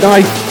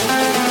nice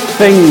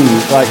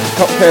things like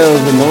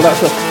cocktails and all that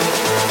stuff,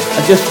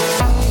 I just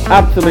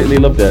absolutely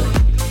loved it.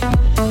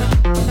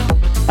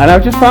 And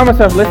I've just found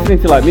myself listening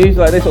to like music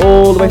like this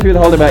all the way through the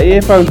holiday. My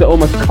earphones are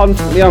almost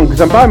constantly on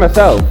because I'm by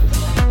myself.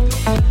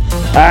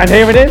 And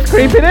here it is,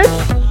 creeping in.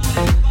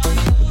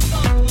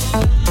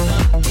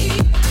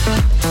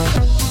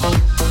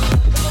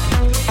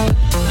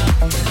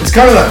 it's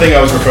kind of that thing I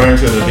was referring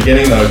to at the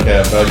beginning though,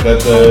 Kev, like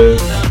that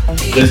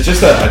there's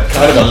just a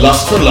kind of a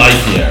lust for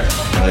life here.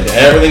 Like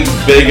everything's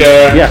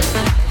bigger,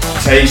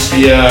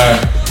 tastier,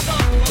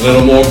 a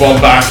little more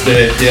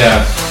bombastic,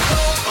 yeah.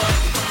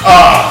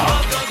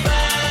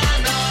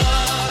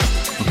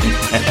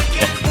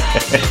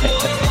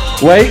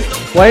 Wait.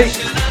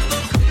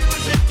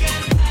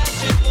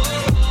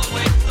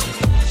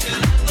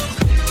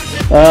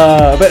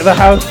 A bit of a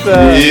house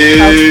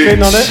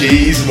spin on it.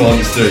 Cheese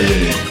monster,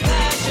 you.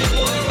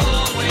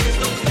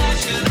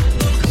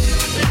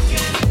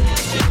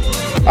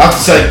 I have to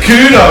say,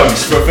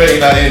 kudos for fitting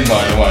that in,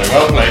 by the way.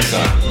 Well played,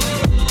 son.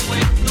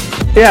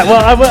 Yeah, well,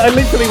 I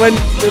literally went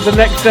the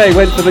next day.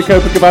 Went to the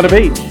Copacabana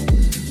beach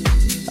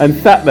and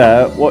sat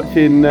there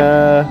watching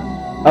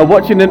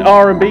an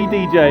R&B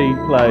DJ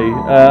play,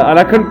 and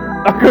I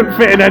couldn't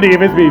fit in any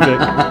of his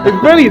music. It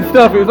was brilliant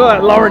stuff. It was all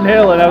like Lauryn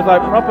Hill, and I was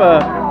like proper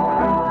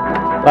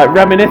like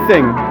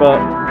reminiscing, but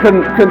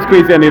couldn't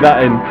squeeze any of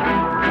that in.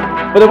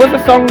 But there was a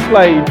song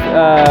played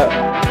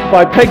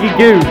by Peggy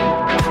Goo,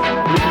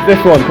 which is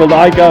this one called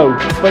I Go,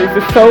 but it's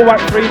a Soul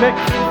Wax remix,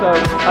 so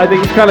I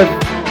think it kind of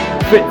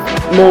fits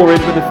more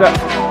into the set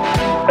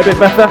a bit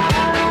better.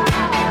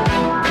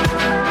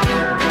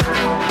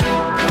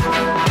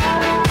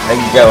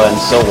 Peggy Goo and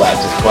Soul Wax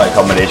is quite a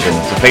combination.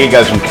 So Peggy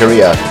Goo's from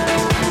Korea.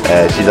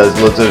 She does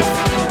loads of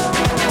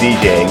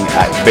DJing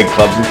at big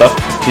clubs and stuff.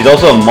 She's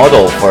also a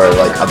model for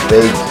like a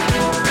big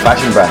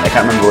fashion brand. I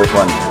can't remember which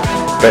one.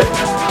 But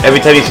every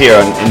time you see her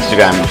on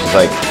Instagram, she's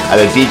like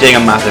either DJing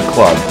a massive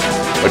club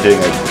or doing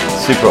a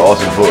super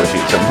awesome photo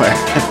shoot somewhere.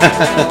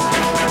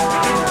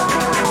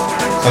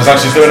 Sounds like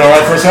she's doing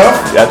alright for herself?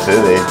 Yeah,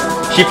 absolutely.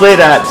 She played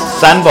at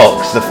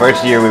Sandbox the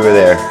first year we were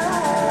there.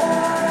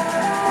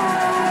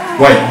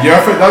 Wait,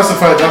 that was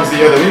the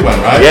year that we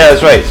went, right? Yeah,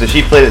 that's right. So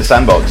she played at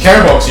Sandbox.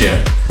 KRonos year.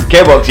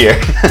 KRonos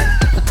year.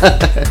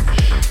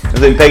 I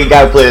think Peggy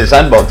Goo played at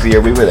Sandbox the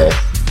year we were there.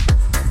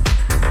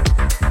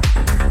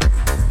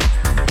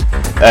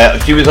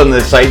 She was on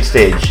the side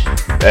stage,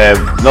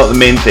 not the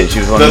main stage. She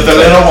was on the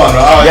little one,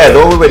 right? Yeah, the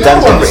one we were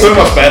dancing. Was so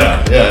much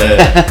better.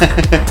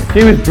 Yeah.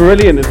 She was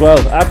brilliant as well.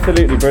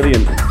 Absolutely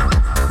brilliant.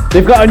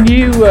 They've got a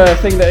new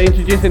thing that they're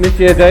introducing this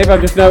year, Dave.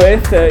 I've just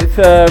noticed. It's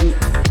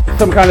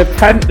some kind of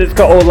tent that's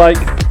got all like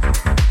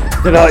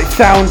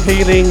sound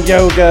healing,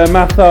 yoga,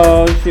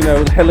 massage,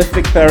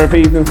 holistic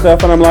therapies and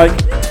stuff. And I'm like,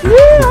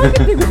 yeah, I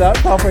can do with that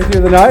halfway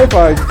through the night if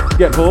I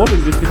get bored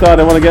and just decide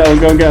I want to go and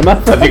get a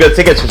massage. Have you got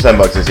tickets for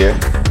Sandbox this year?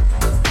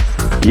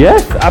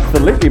 Yes,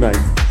 absolutely, mate.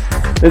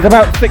 There's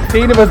about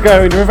 16 of us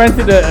going. We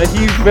rented a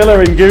huge villa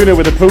in Guna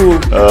with a pool.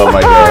 Oh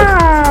my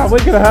god.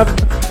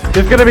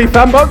 There's going to be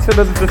Sandbox and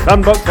there's the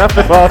Sandbox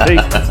after party.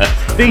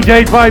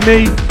 DJ'd by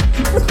me.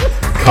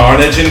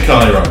 Carnage in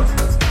Cairo.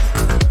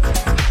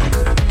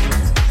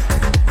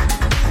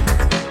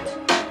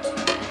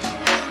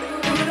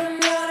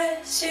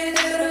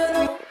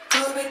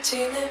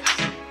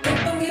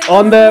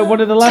 On one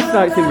of the last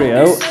nights in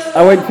Rio,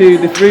 I went to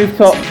this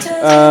rooftop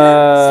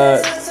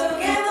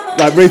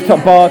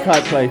bar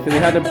type place, and he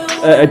had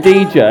a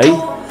DJ,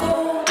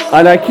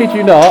 and I kid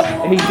you not,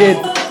 he did.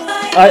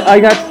 I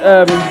had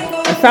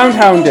a sound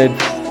hounded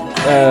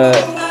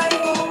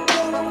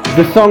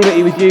the song that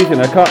he was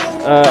using. I can't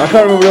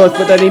remember what it was,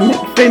 but then he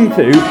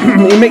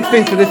mixed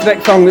into this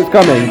next song that's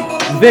coming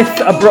this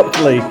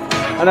abruptly,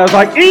 and I was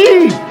like,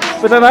 eee!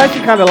 But then I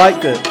actually kind of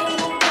liked it.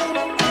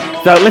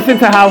 So listen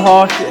to how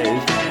harsh it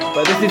is,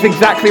 but this is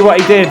exactly what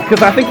he did,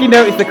 because I think he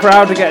noticed the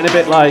crowd were getting a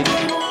bit like,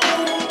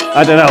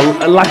 I don't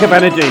know, a lack of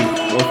energy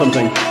or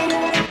something.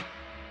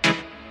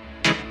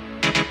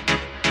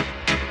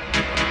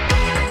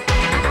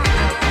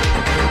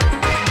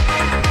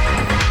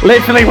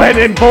 Literally went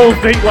in balls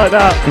deep like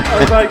that. I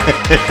was like...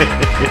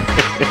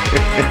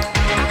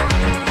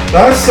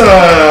 That's the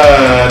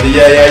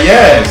Yeah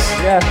Yeahs.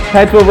 Yeah,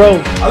 heads will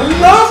roll. I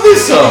love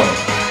this song.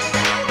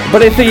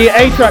 But it's the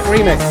A-track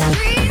remix.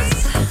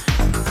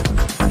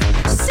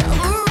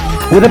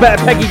 With a bit of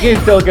Peggy Goo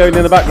still going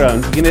in the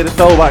background. You can hear the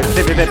soul wax.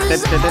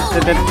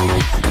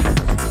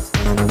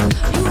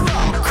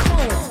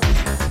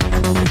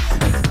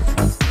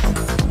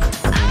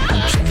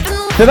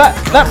 So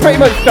that pretty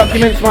much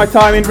documents my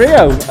time in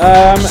Rio.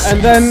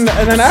 And then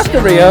after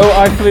Rio,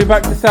 I flew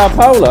back to Sao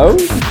Paulo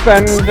to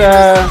spend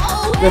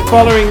the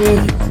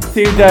following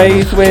 2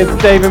 days with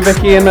Dave and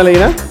Vicky and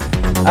Melina.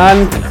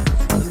 And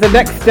the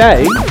next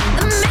day,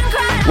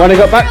 when I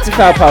got back to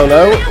Sao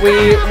Paulo,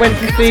 we went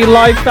to see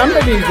live samba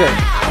music.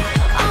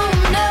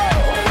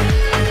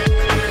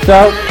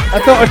 So I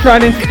thought I'd try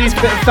and introduce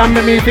a bit of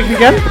samba music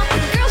again,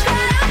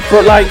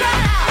 but like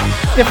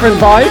different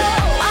vibes.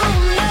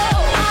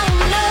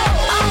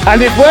 And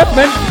it's worth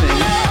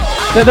mentioning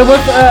that there was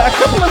a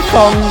couple of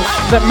songs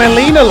that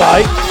Melina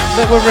liked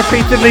that were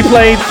repeatedly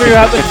played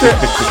throughout the trip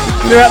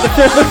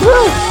as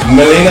well.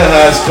 Melina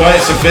has quite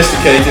a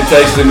sophisticated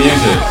taste in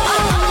music.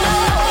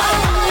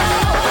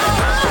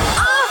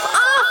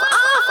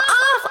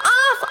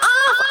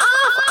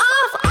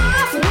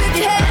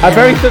 I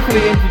very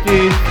subtly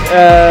introduced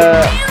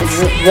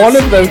one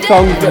of those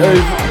songs that was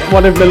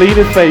one of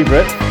Melina's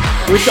favourites,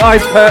 which I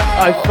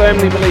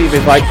firmly believe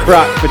is like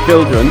crack for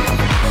children.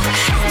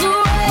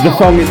 The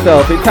song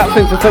itself, it taps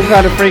into some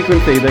kind of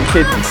frequency that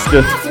kids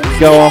just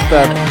go off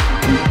their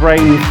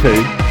brains to.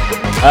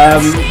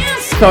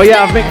 So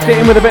yeah, I've mixed it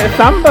in with a bit of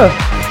samba.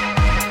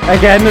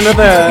 Again,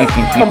 another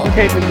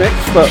complicated mix,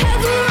 but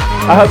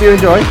I hope you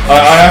enjoy.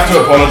 I have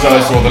to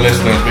apologise to all the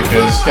listeners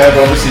because Kev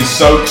obviously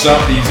soaks up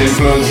these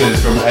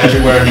influences from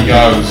everywhere he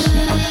goes.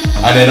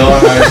 And in our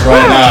house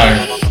right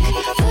now,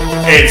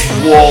 it's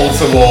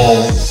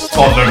wall-to-wall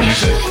toddler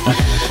music.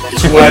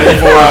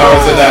 24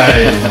 hours a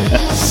day,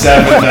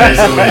 7 days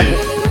a week.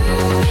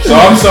 So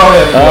I'm sorry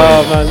everybody.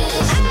 Oh man.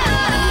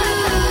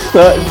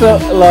 So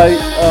like,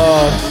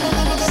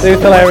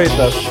 it's hilarious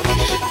though.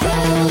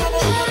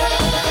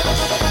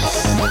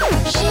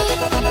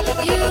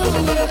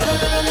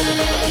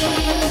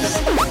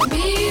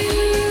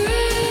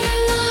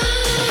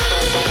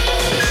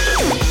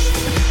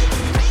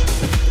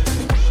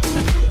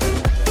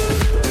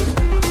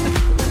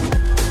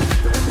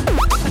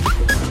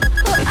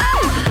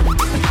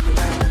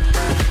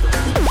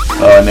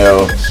 Oh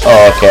no.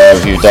 Oh,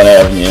 Kev, you've done it,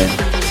 haven't you?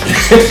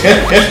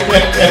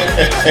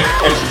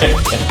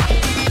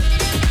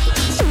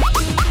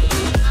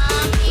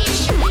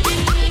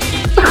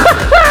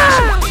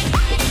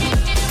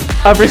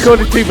 I've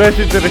recorded 2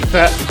 versions of this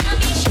set.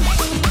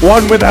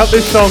 One without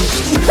this song.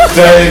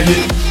 Dave,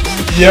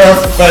 your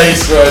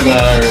face right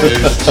now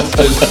is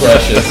just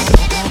precious.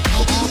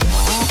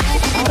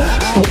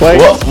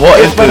 Wait, What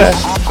is better.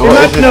 this? What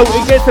is No, this?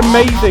 it gets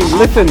amazing.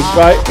 Listen,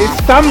 right?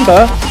 It's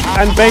samba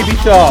and Baby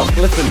Shark.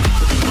 Listen.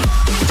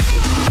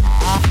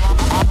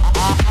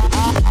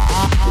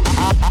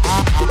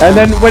 And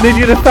then when you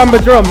do the samba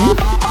drums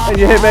and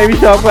you hear Baby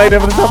Shark playing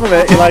over the top of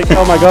it, you're like,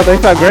 oh my god, they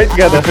sound great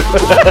together.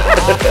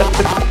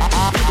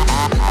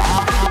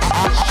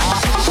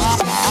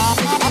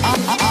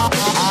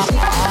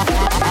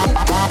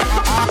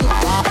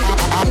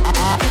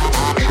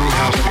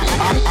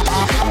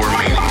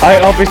 I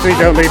obviously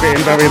don't leave it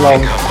in very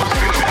long.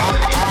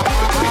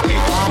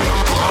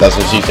 That's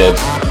what she said.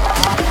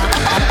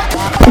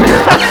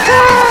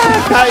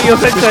 You'll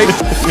say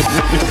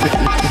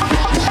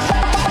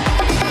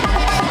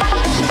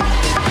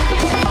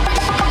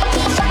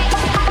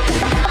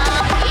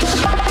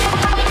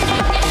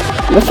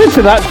listen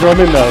to that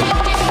drumming though.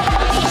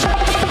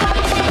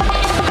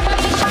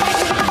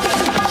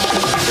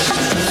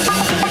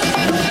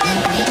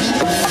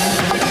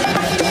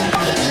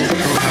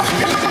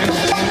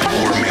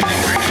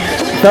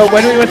 So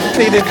when we went to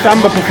see this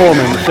samba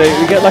performance, so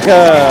we get like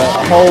a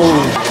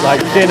whole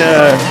like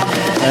dinner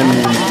and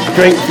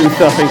drinks and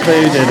stuff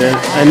included,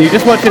 and you're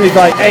just watching these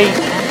like 8,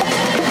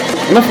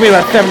 it must be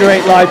about 7 or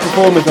 8 live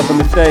performers up on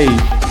the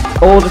stage,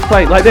 all just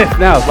playing like this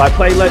now, like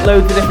playing like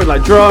loads of different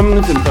like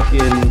drums and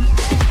fucking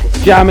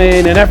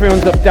jamming, and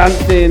everyone's up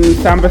dancing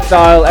samba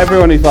style.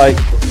 Everyone is like,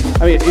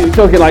 I mean, you're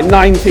talking like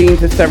 19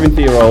 to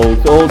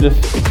 70-year-olds, all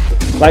just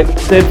like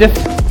they're just,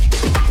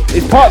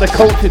 it's part of the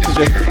culture to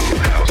just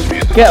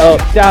get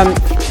up, dance,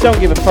 don't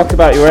give a fuck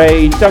about your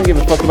age, don't give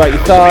a fuck about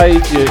your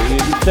size, your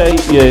shape,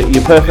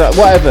 your personality,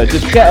 whatever,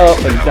 just get up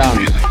and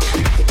dance.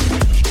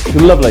 It's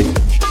lovely.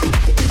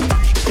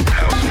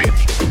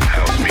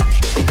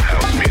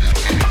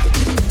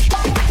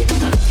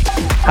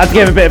 Had to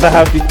give a bit of a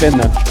housey spin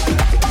though.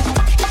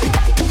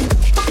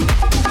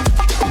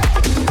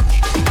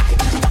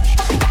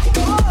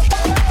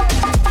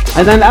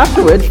 And then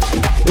afterwards,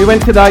 we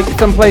went to like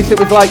some place that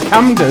was like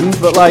Camden,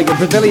 but like a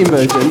Brazilian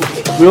version,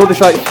 with all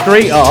this like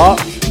street art,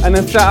 and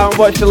then sat out and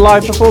watched a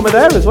live performer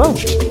there as well.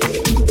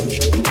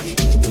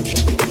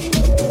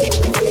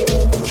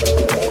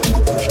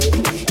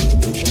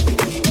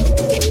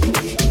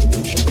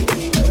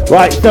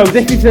 Right, so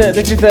this is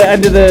the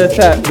end of the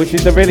set, which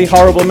is a really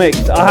horrible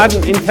mix. I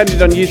hadn't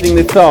intended on using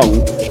this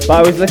song, but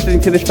I was listening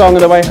to this song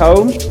on the way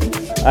home,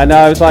 and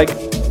I was like,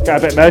 got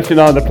a bit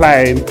emotional on the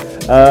plane.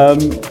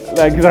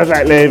 Because I was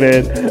like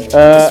leaving,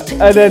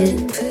 and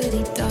then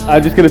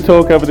I'm just going to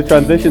talk over the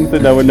transition so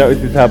no one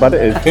notices how bad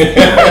it is.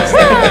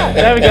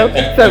 There we go.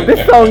 So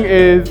this song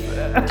is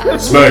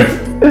smooth.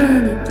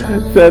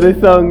 So this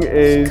song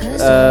is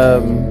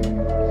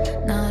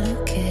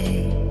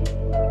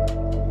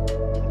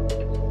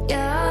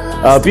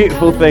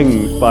Beautiful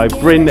Things by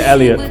Bryn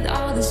Elliott.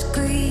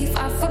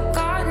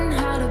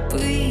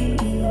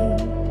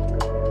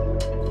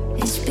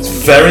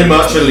 Very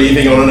much a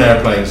leaving on an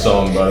airplane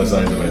song by the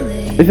sound of it.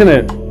 Isn't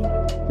it?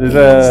 There's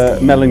a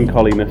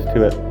melancholiness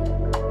to it.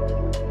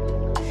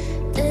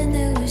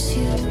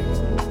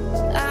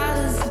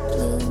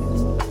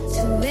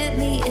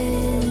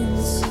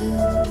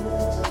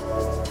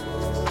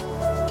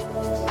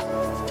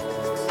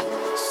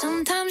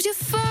 Sometimes you're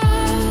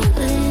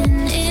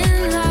falling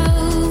in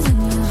love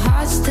and your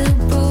heart's still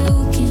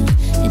broken.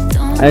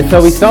 And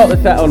so we start the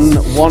set on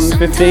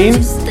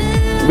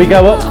 1:15. We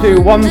go up to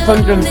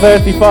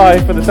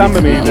 135 for the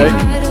samba music,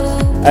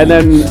 and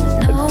then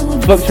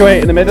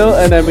fluctuate in the middle,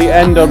 and then we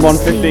end on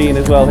 1:15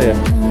 as well here.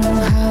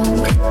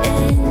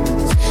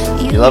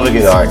 You love a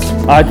good arc.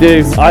 I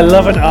do. I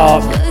love an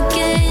arc.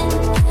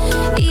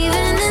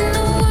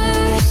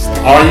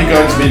 are you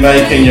going to be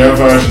making your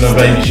version of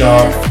Baby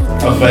Shark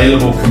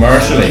available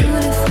commercially?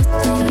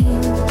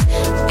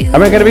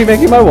 Am I going to be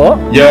making my what?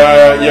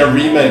 Your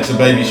remix of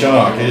Baby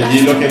Shark. Are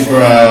you looking for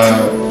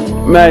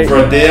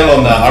a deal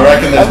on that? I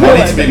reckon there's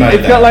money to be made.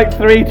 It's got like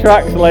 3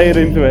 tracks layered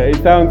into it.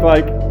 It sounds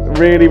like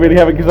really, really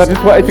heavy because I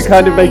just wanted to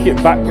kind of make it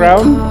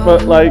background,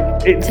 but like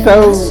it's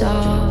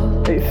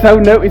so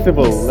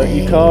noticeable that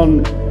you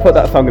can't put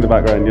that song in the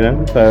background, you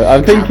know? So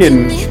I'm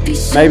thinking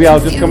maybe I'll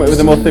just come up with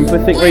a more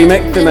simplistic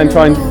remix and then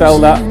try and sell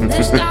that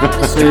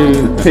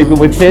to people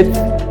with kids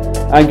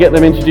and get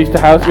them introduced to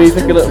house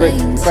music a little bit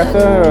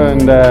better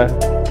and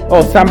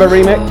or samba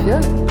remix. Yeah.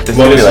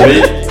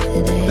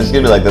 This is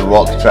gonna be like the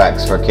rock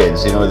tracks for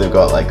kids. You know, they've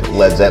got like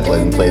Led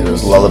Zeppelin playing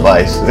those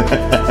lullabies.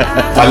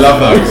 I love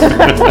those.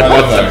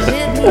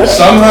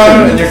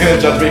 Somehow, and you're gonna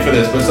judge me for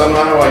this, but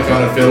somehow I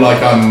kind of feel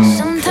like I'm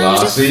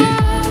classy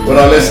when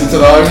I listen to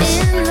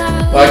those.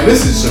 Like,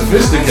 this is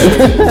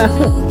sophisticated.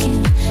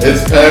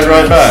 It's paired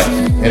right back.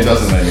 It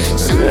doesn't make me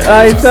sophisticated.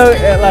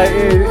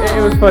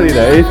 It was funny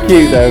though. It's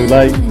cute though.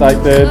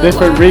 Like the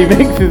different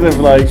remixes of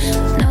like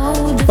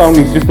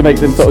songs just to make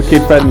them sort of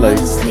kid friendly.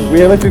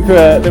 We were listening to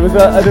there was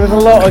a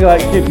lot of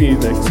like kid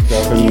music and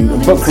stuff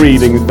and book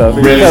reading and stuff.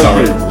 Really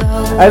sorry.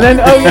 And then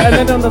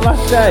on the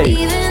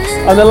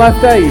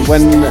last day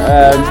when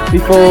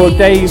before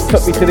Dave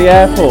took me to the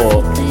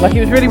airport, like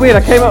it was really weird.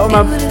 I came out with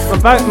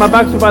my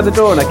bags were by the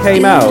door and I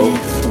came out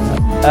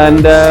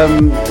and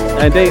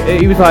Dave,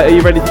 he was like, "Are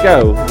you ready to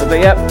go?" I was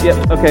like, "Yep,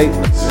 okay."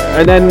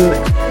 And then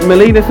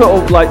Melina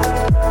sort of like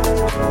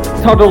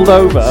toddled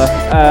over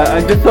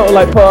and just sort of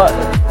like put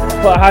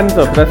her hands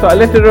up, and I sort of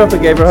lifted her up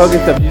and gave her a hug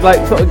and stuff. She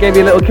like sort of gave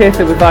me a little kiss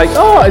and was like,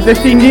 "Oh, as if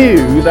she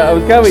knew that I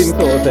was going,"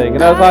 sort of thing.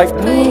 And I was like,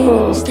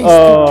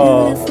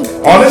 "Oh."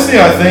 Honestly,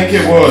 I think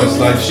it was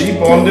like she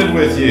bonded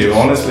with you.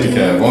 Honestly,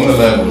 Kev, on the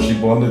level, she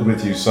bonded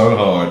with you so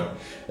hard.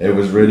 It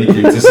was really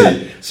cute to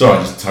see. Sorry,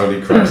 I just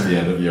totally crashed the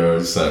end of your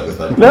set with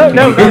that. No,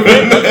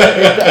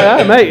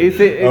 mate.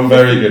 I'm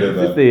very good at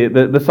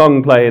that. The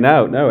song playing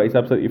out. No, it's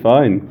absolutely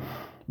fine.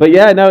 But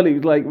yeah, no, it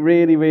was like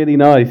really, really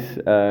nice.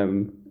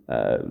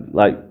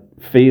 Like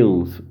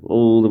feels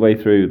all the way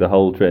through the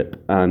whole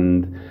trip,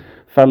 and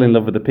fell in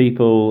love with the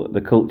people,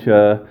 the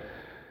culture.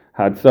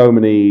 Had so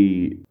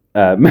many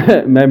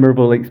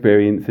memorable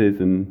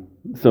experiences and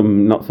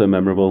some not so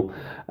memorable,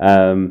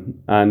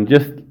 and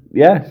just.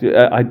 Yeah,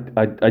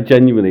 I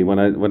genuinely when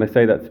I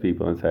say that to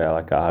people and say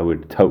I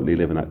would totally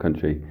live in that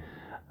country,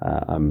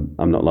 I'm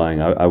not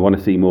lying. I want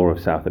to see more of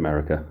South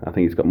America. I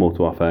think it's got more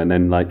to offer. And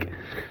then like,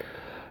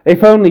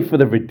 if only for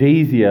the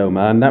Rodizio,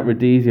 man, that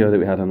Rodizio that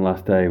we had on the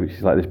last day, which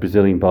is like this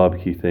Brazilian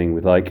barbecue thing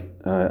with like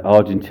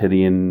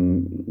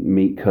Argentinian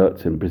meat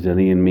cuts and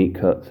Brazilian meat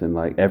cuts, and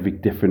like every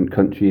different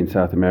country in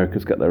South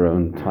America's got their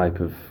own type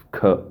of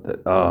cut.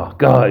 That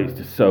guys,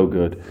 just so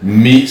good.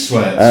 Meat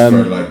sweats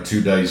for like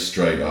 2 days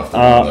straight after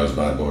one of those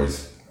bad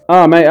boys.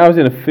 Oh mate, I was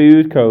in a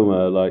food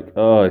coma. Like,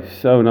 it's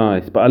so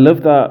nice. But I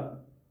love that.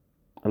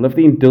 I love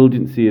the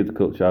indulgency of the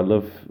culture. I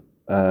love,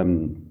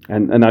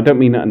 and I don't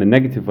mean that in a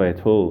negative way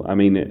at all. I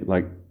mean it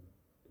like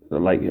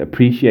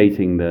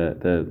appreciating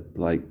the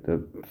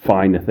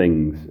finer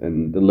things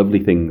and the lovely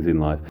things in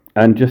life,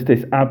 and just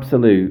this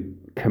absolute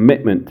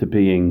commitment to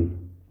being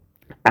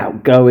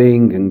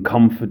outgoing and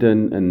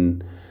confident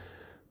and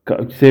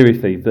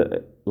seriously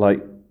that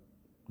like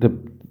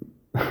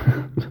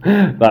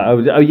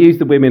I'll use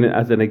the women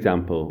as an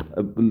example.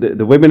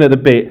 The women at the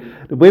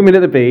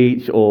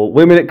beach, or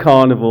women at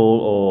carnival,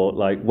 or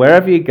like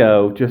wherever you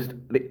go, just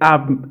the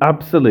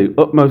absolute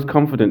utmost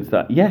confidence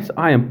that yes,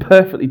 I am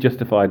perfectly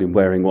justified in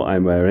wearing what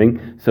I'm wearing.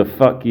 So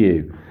fuck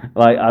you.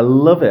 Like I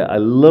love it. I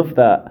love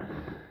that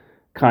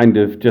kind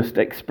of just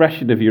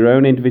expression of your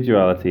own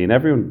individuality, and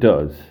everyone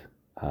does.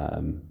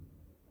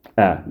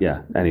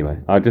 Yeah. Anyway,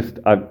 I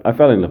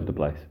fell in love with the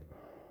place.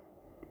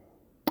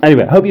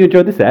 Anyway, hope you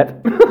enjoyed the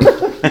set.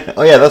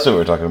 Oh yeah, that's what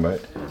we're talking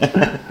about.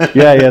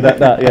 yeah.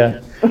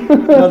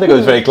 I think it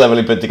was very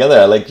cleverly put together.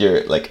 I like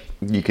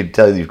you could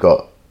tell you've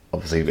got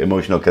obviously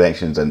emotional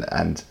connections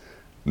and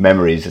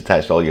memories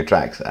attached to all your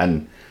tracks.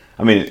 And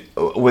I mean,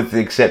 with the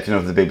exception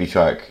of the Baby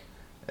Shark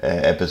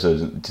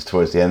episode just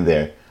towards the end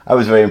there, I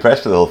was very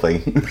impressed with the whole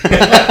thing.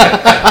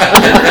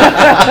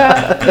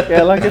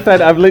 Yeah, like I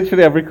said, I've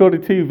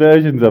recorded 2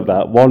 versions of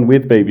that, one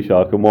with Baby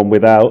Shark and one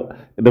without.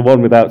 The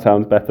one without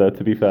sounds better,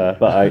 to be fair,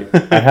 but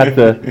I had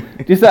to,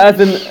 just as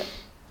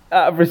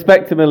out of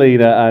respect to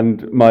Melina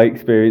and my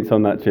experience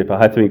on that trip, I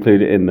had to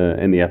include it in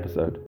the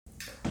episode.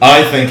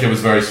 I think it was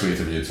very sweet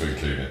of you to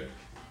include it,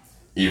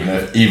 even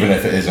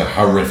if it is a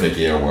horrific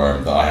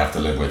earworm that I have to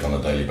live with on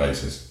a daily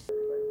basis.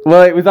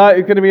 Well, it was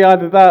going to be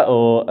either that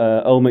or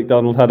Old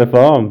MacDonald Had a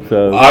Farm.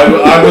 So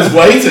I was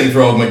waiting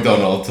for Old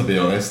MacDonald, to be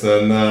honest,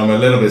 and I'm a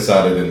little bit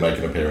sad it didn't make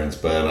an appearance.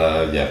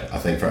 But yeah, I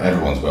think for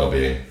everyone's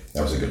well-being,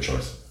 that was a good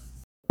choice.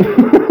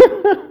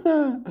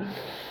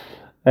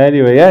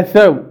 Anyway, yeah.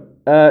 So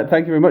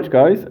thank you very much,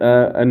 guys.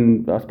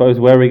 And I suppose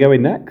where are we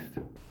going next?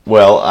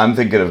 Well, I'm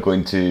thinking of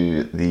going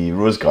to the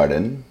Rose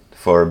Garden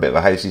for a bit of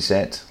a housey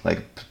set, like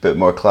a bit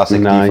more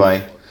classic nice.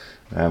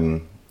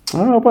 DeFi.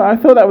 Oh, but I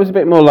thought that was a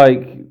bit more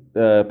like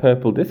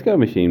Purple Disco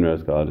Machine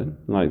Rose Garden,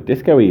 like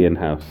disco-y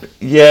in-house.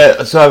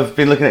 Yeah, so I've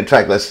been looking at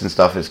track lists and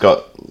stuff. It's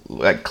got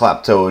like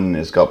Claptone,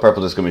 it's got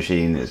Purple Disco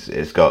Machine,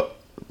 it's got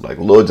like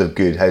loads of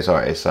good house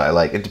artists that I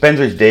like. It depends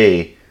which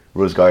day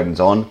Rose Garden's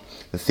on.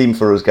 The theme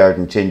for Rose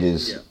Garden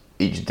changes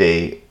each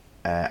day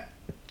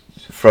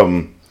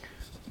from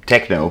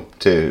techno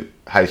to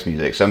house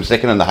music. So I'm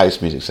sticking on the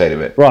house music side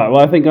of it. Right, well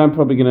I think I'm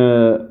probably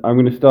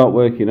gonna start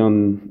working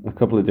on a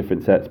couple of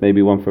different sets,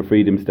 maybe one for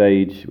Freedom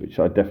Stage, which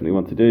I definitely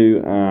want to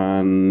do,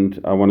 and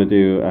I want to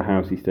do a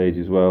housey stage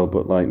as well,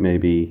 but like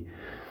maybe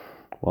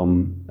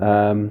one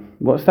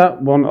what's that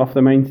one off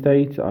the main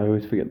stage? I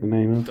always forget the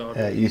name of.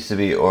 It used to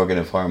be Organ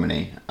of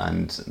Harmony,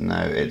 and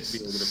now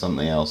it's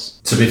something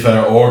else. To be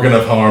fair, Organ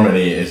of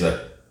Harmony is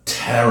a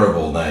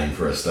terrible name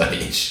for a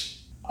stage.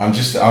 I'm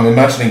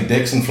imagining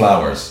Dixon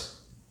Flowers.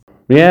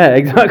 Yeah,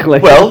 exactly.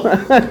 Well,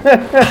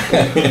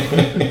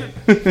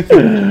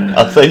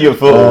 I'll send you a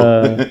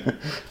photo.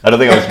 I don't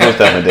think I was supposed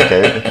to have my dick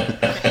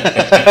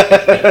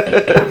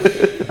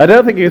out. I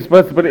don't think you're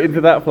supposed to put it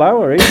into that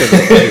flower either.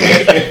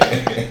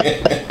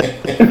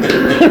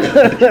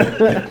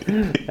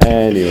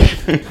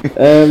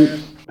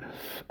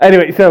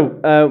 Anyway, so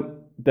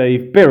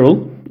Dave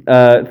Birrell,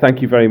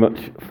 thank you very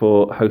much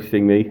for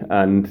hosting me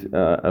and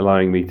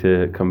allowing me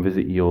to come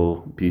visit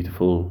your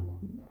beautiful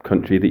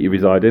country that you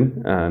reside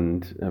in,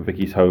 and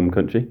Vicky's home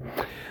country.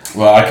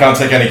 Well, I can't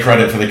take any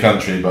credit for the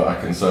country, but I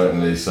can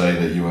certainly say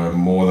that you are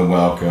more than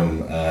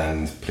welcome,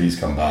 and please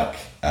come back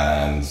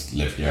and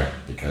live here,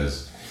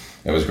 because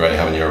it was great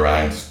having you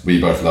around. We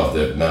both loved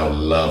it. Mel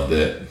loved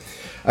it.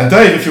 And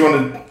Dave, if you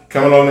want to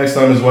come along next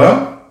time as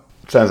well,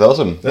 sounds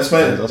awesome. Let's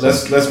make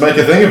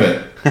a thing of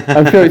it.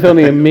 I'm sure it's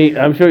only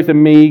I'm sure it's a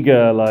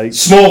meager like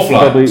small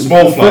flight. It's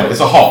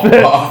a hop, 30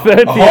 a hop,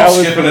 hours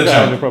skip, and a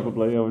jump.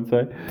 Probably, I would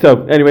say.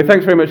 So anyway,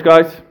 thanks very much,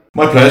 guys.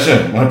 My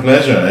pleasure.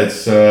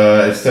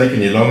 It's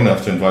taken you long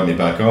enough to invite me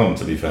back on,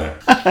 to be fair.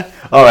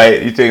 All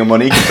right, you're doing a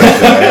Monique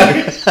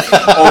impression.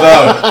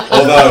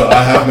 although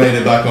I have made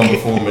it back on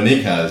before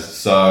Monique has,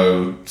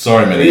 so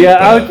sorry, Monique. Yeah,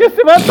 I was just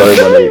about to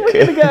say Monique. we're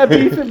going to get a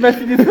piece of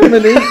messages from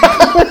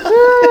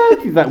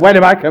Monique. She's like, when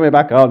am I coming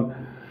back on?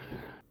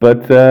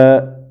 But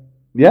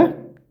yeah.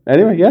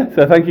 Anyway, yeah.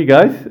 So thank you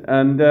guys,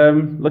 and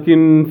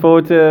looking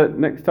forward to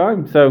next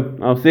time. So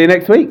I'll see you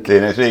next week. See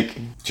you next week.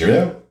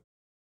 Cheerio.